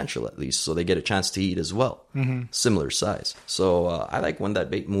substantial at least, so they get a chance to eat as well. Similar size. So I like when that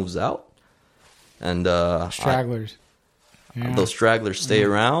bait moves out. And stragglers. Those stragglers stay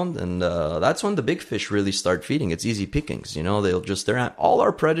around, and that's when the big fish really start feeding. It's easy pickings, you know. All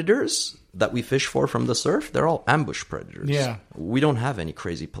our predators that we fish for from the surf, they're all ambush predators. Yeah. We don't have any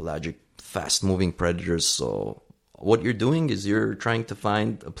crazy pelagic, fast-moving predators. So what you're doing is you're trying to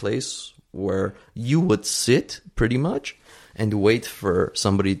find a place where you would sit, pretty much, and wait for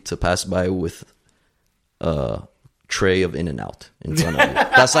somebody to pass by with a tray of In-N-Out in front of you.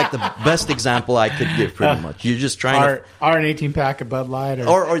 That's like the best example I could give, pretty much. You're just trying or an 18-pack of Bud Light.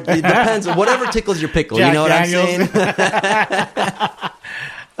 Or it depends. Whatever tickles your pickle. Jack you know what Daniels.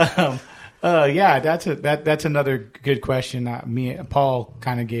 I'm saying? Yeah, that's another good question. Paul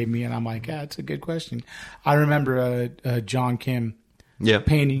kind of gave me, and I'm like, yeah, it's a good question. I remember John Kim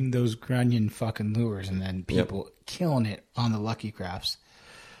painting those grunion fucking lures, and then people killing it on the Lucky Crafts.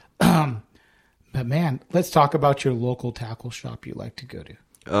 But man, let's talk about your local tackle shop you like to go to.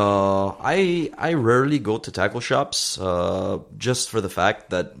 I rarely go to tackle shops, just for the fact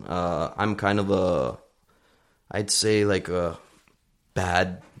that I'm kind of I'd say like a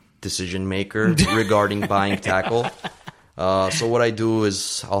bad decision maker regarding buying tackle. So what I do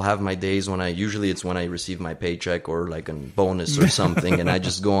is I'll have my days usually it's when I receive my paycheck or like a bonus or something, and I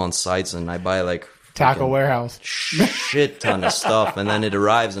just go on sites and I buy like Tackle Warehouse shit ton of stuff, and then it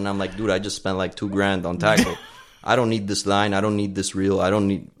arrives and I'm like, dude, I just spent like $2,000 on tackle. I don't need this line, I don't need this reel, I don't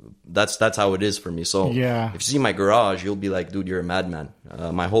need that's how it is for me. So if you see my garage, you'll be like, dude, you're a madman.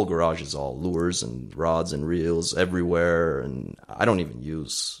 My whole garage is all lures and rods and reels everywhere, and I don't even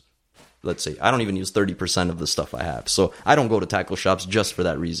use 30% of the stuff I have. So I don't go to tackle shops just for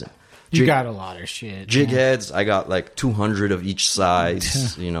that reason. You got a lot of shit. Jig heads, I got like 200 of each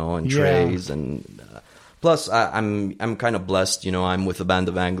size, you know, and trays. And plus, I'm kind of blessed, you know, I'm with a band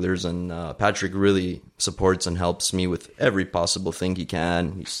of anglers, and Patrick really supports and helps me with every possible thing he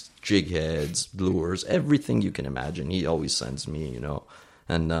can. He's jig heads, lures, everything you can imagine. He always sends me, you know.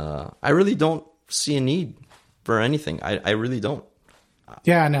 And I really don't see a need for anything. I really don't.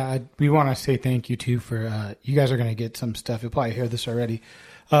 Yeah, and we want to say thank you, too, for you guys are going to get some stuff. You'll probably hear this already.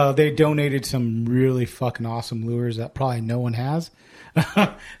 They donated some really fucking awesome lures that probably no one has.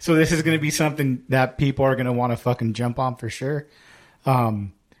 So this is going to be something that people are going to want to fucking jump on for sure.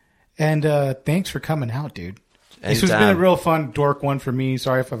 And thanks for coming out, dude. Anytime. This has been a real fun dork one for me.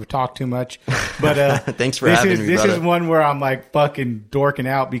 Sorry if I've talked too much. But thanks for having me, This brother. is one where I'm like fucking dorking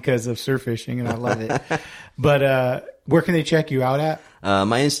out because of surf fishing, and I love it. But where can they check you out at?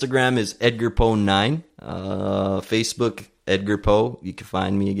 My Instagram is EdgarPoe9. Facebook, Edgar Poe. You can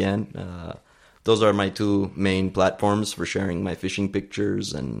find me again. Those are my two main platforms for sharing my fishing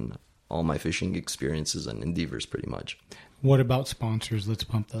pictures and all my fishing experiences and endeavors, pretty much. What about sponsors? Let's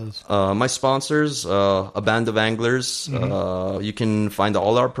pump those. My sponsors, A Band of Anglers. You can find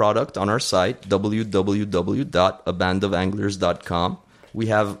all our product on our site, www.abandofanglers.com. We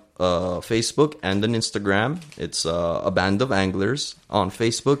have Facebook and an Instagram. It's A Band of Anglers. On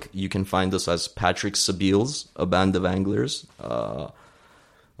Facebook, you can find us as Patrick Sabiles, A Band of Anglers.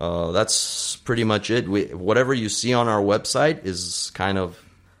 That's pretty much it. Whatever you see on our website is kind of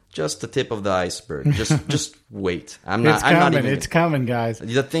just the tip of the iceberg. Just wait. It's coming, guys.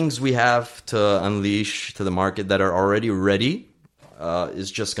 The things we have to unleash to the market that are already ready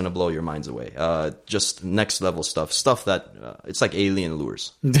is just going to blow your minds away. Just next level stuff that it's like alien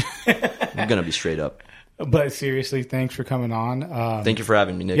lures. I'm going to be straight up. But seriously, thanks for coming on. Thank you for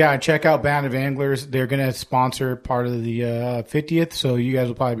having me, Nick. Yeah, check out Band of Anglers. They're going to sponsor part of the 50th, so you guys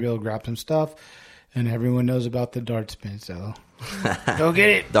will probably be able to grab some stuff. And everyone knows about the dart spin, so go get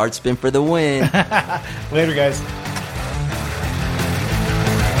it. Dart spin for the win. Later, guys.